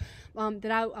structure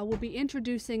that I will be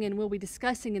introducing and we'll be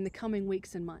discussing in the coming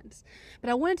weeks and months. But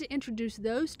I wanted to introduce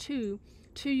those two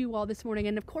to you all this morning.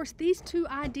 And of course, these two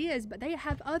ideas, but they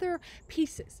have other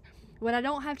pieces. But I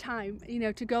don't have time,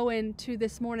 to go into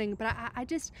this morning. But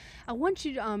I want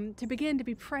you to begin to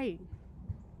be praying.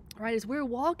 Right, as we're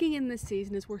walking in this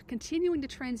season, as we're continuing to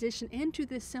transition into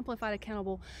this simplified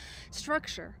accountable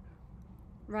structure,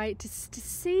 right, to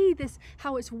see this,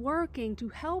 how it's working to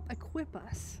help equip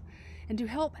us and to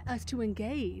help us to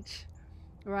engage,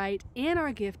 right, in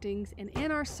our giftings and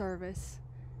in our service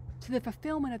to the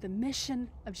fulfillment of the mission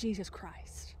of Jesus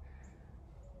Christ.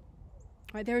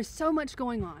 Right, there is so much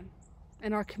going on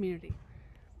in our community.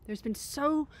 There's been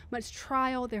so much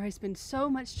trial. There has been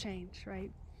so much change, right?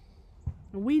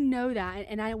 And we know that,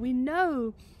 and we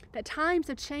know that times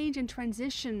of change and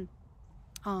transition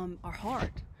are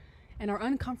hard and are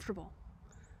uncomfortable,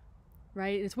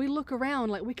 right? As we look around,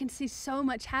 like, we can see so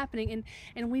much happening,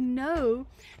 and we know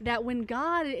that when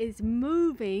God is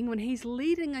moving, when He's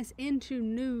leading us into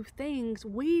new things,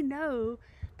 we know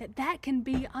that that can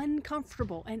be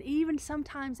uncomfortable and even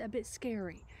sometimes a bit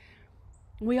scary.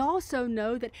 We also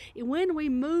know that when we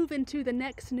move into the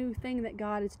next new thing that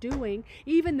God is doing,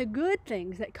 even the good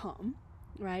things that come,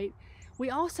 right?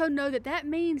 We also know that that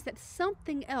means that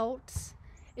something else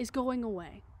is going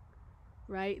away,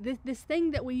 right? This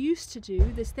thing that we used to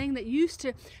do, this thing that used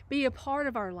to be a part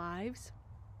of our lives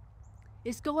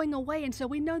is going away. And so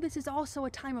we know this is also a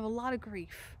time of a lot of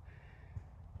grief.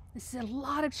 This is a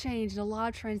lot of change and a lot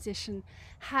of transition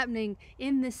happening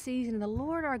in this season. And the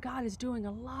Lord our God is doing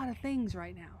a lot of things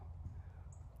right now.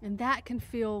 And that can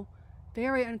feel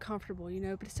very uncomfortable,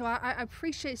 But so I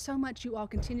appreciate so much you all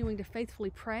continuing to faithfully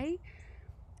pray,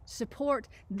 support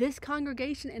this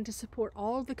congregation, and to support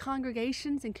all of the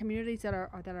congregations and communities that are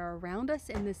around us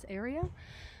in this area.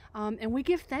 And we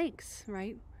give thanks,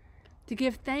 right? To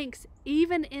give thanks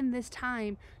even in this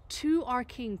time to our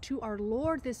King, to our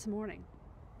Lord this morning.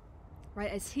 Right,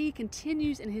 as He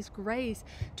continues in His grace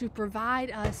to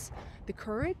provide us the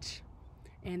courage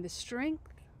and the strength,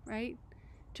 right,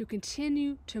 to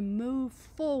continue to move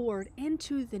forward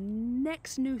into the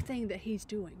next new thing that He's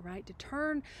doing, right, to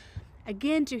turn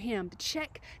again to Him, to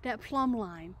check that plumb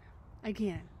line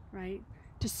again, right,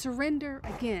 to surrender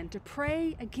again, to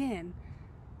pray again.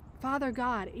 Father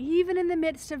God, even in the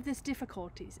midst of these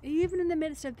difficulties, even in the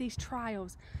midst of these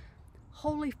trials,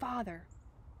 Holy Father,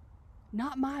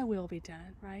 not my will be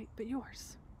done, right, but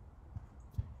yours.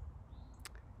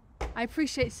 I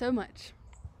appreciate so much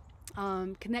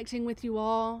connecting with you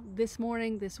all this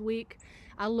morning, this week.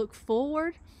 I look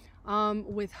forward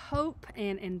with hope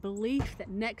and belief that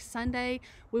next Sunday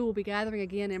we will be gathering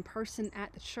again in person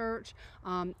at the church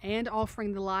and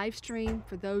offering the live stream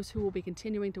for those who will be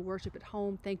continuing to worship at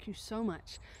home. Thank you so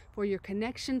much for your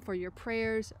connection, for your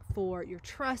prayers, for your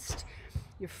trust,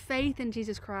 your faith in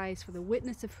Jesus Christ, for the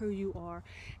witness of who you are.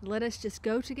 And let us just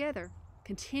go together,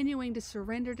 continuing to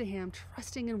surrender to Him,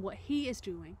 trusting in what He is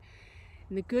doing,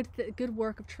 and the good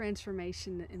work of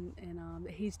transformation and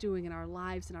that He's doing in our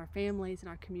lives, in our families, in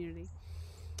our community,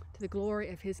 to the glory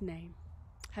of His name.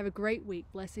 Have a great week.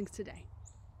 Blessings today.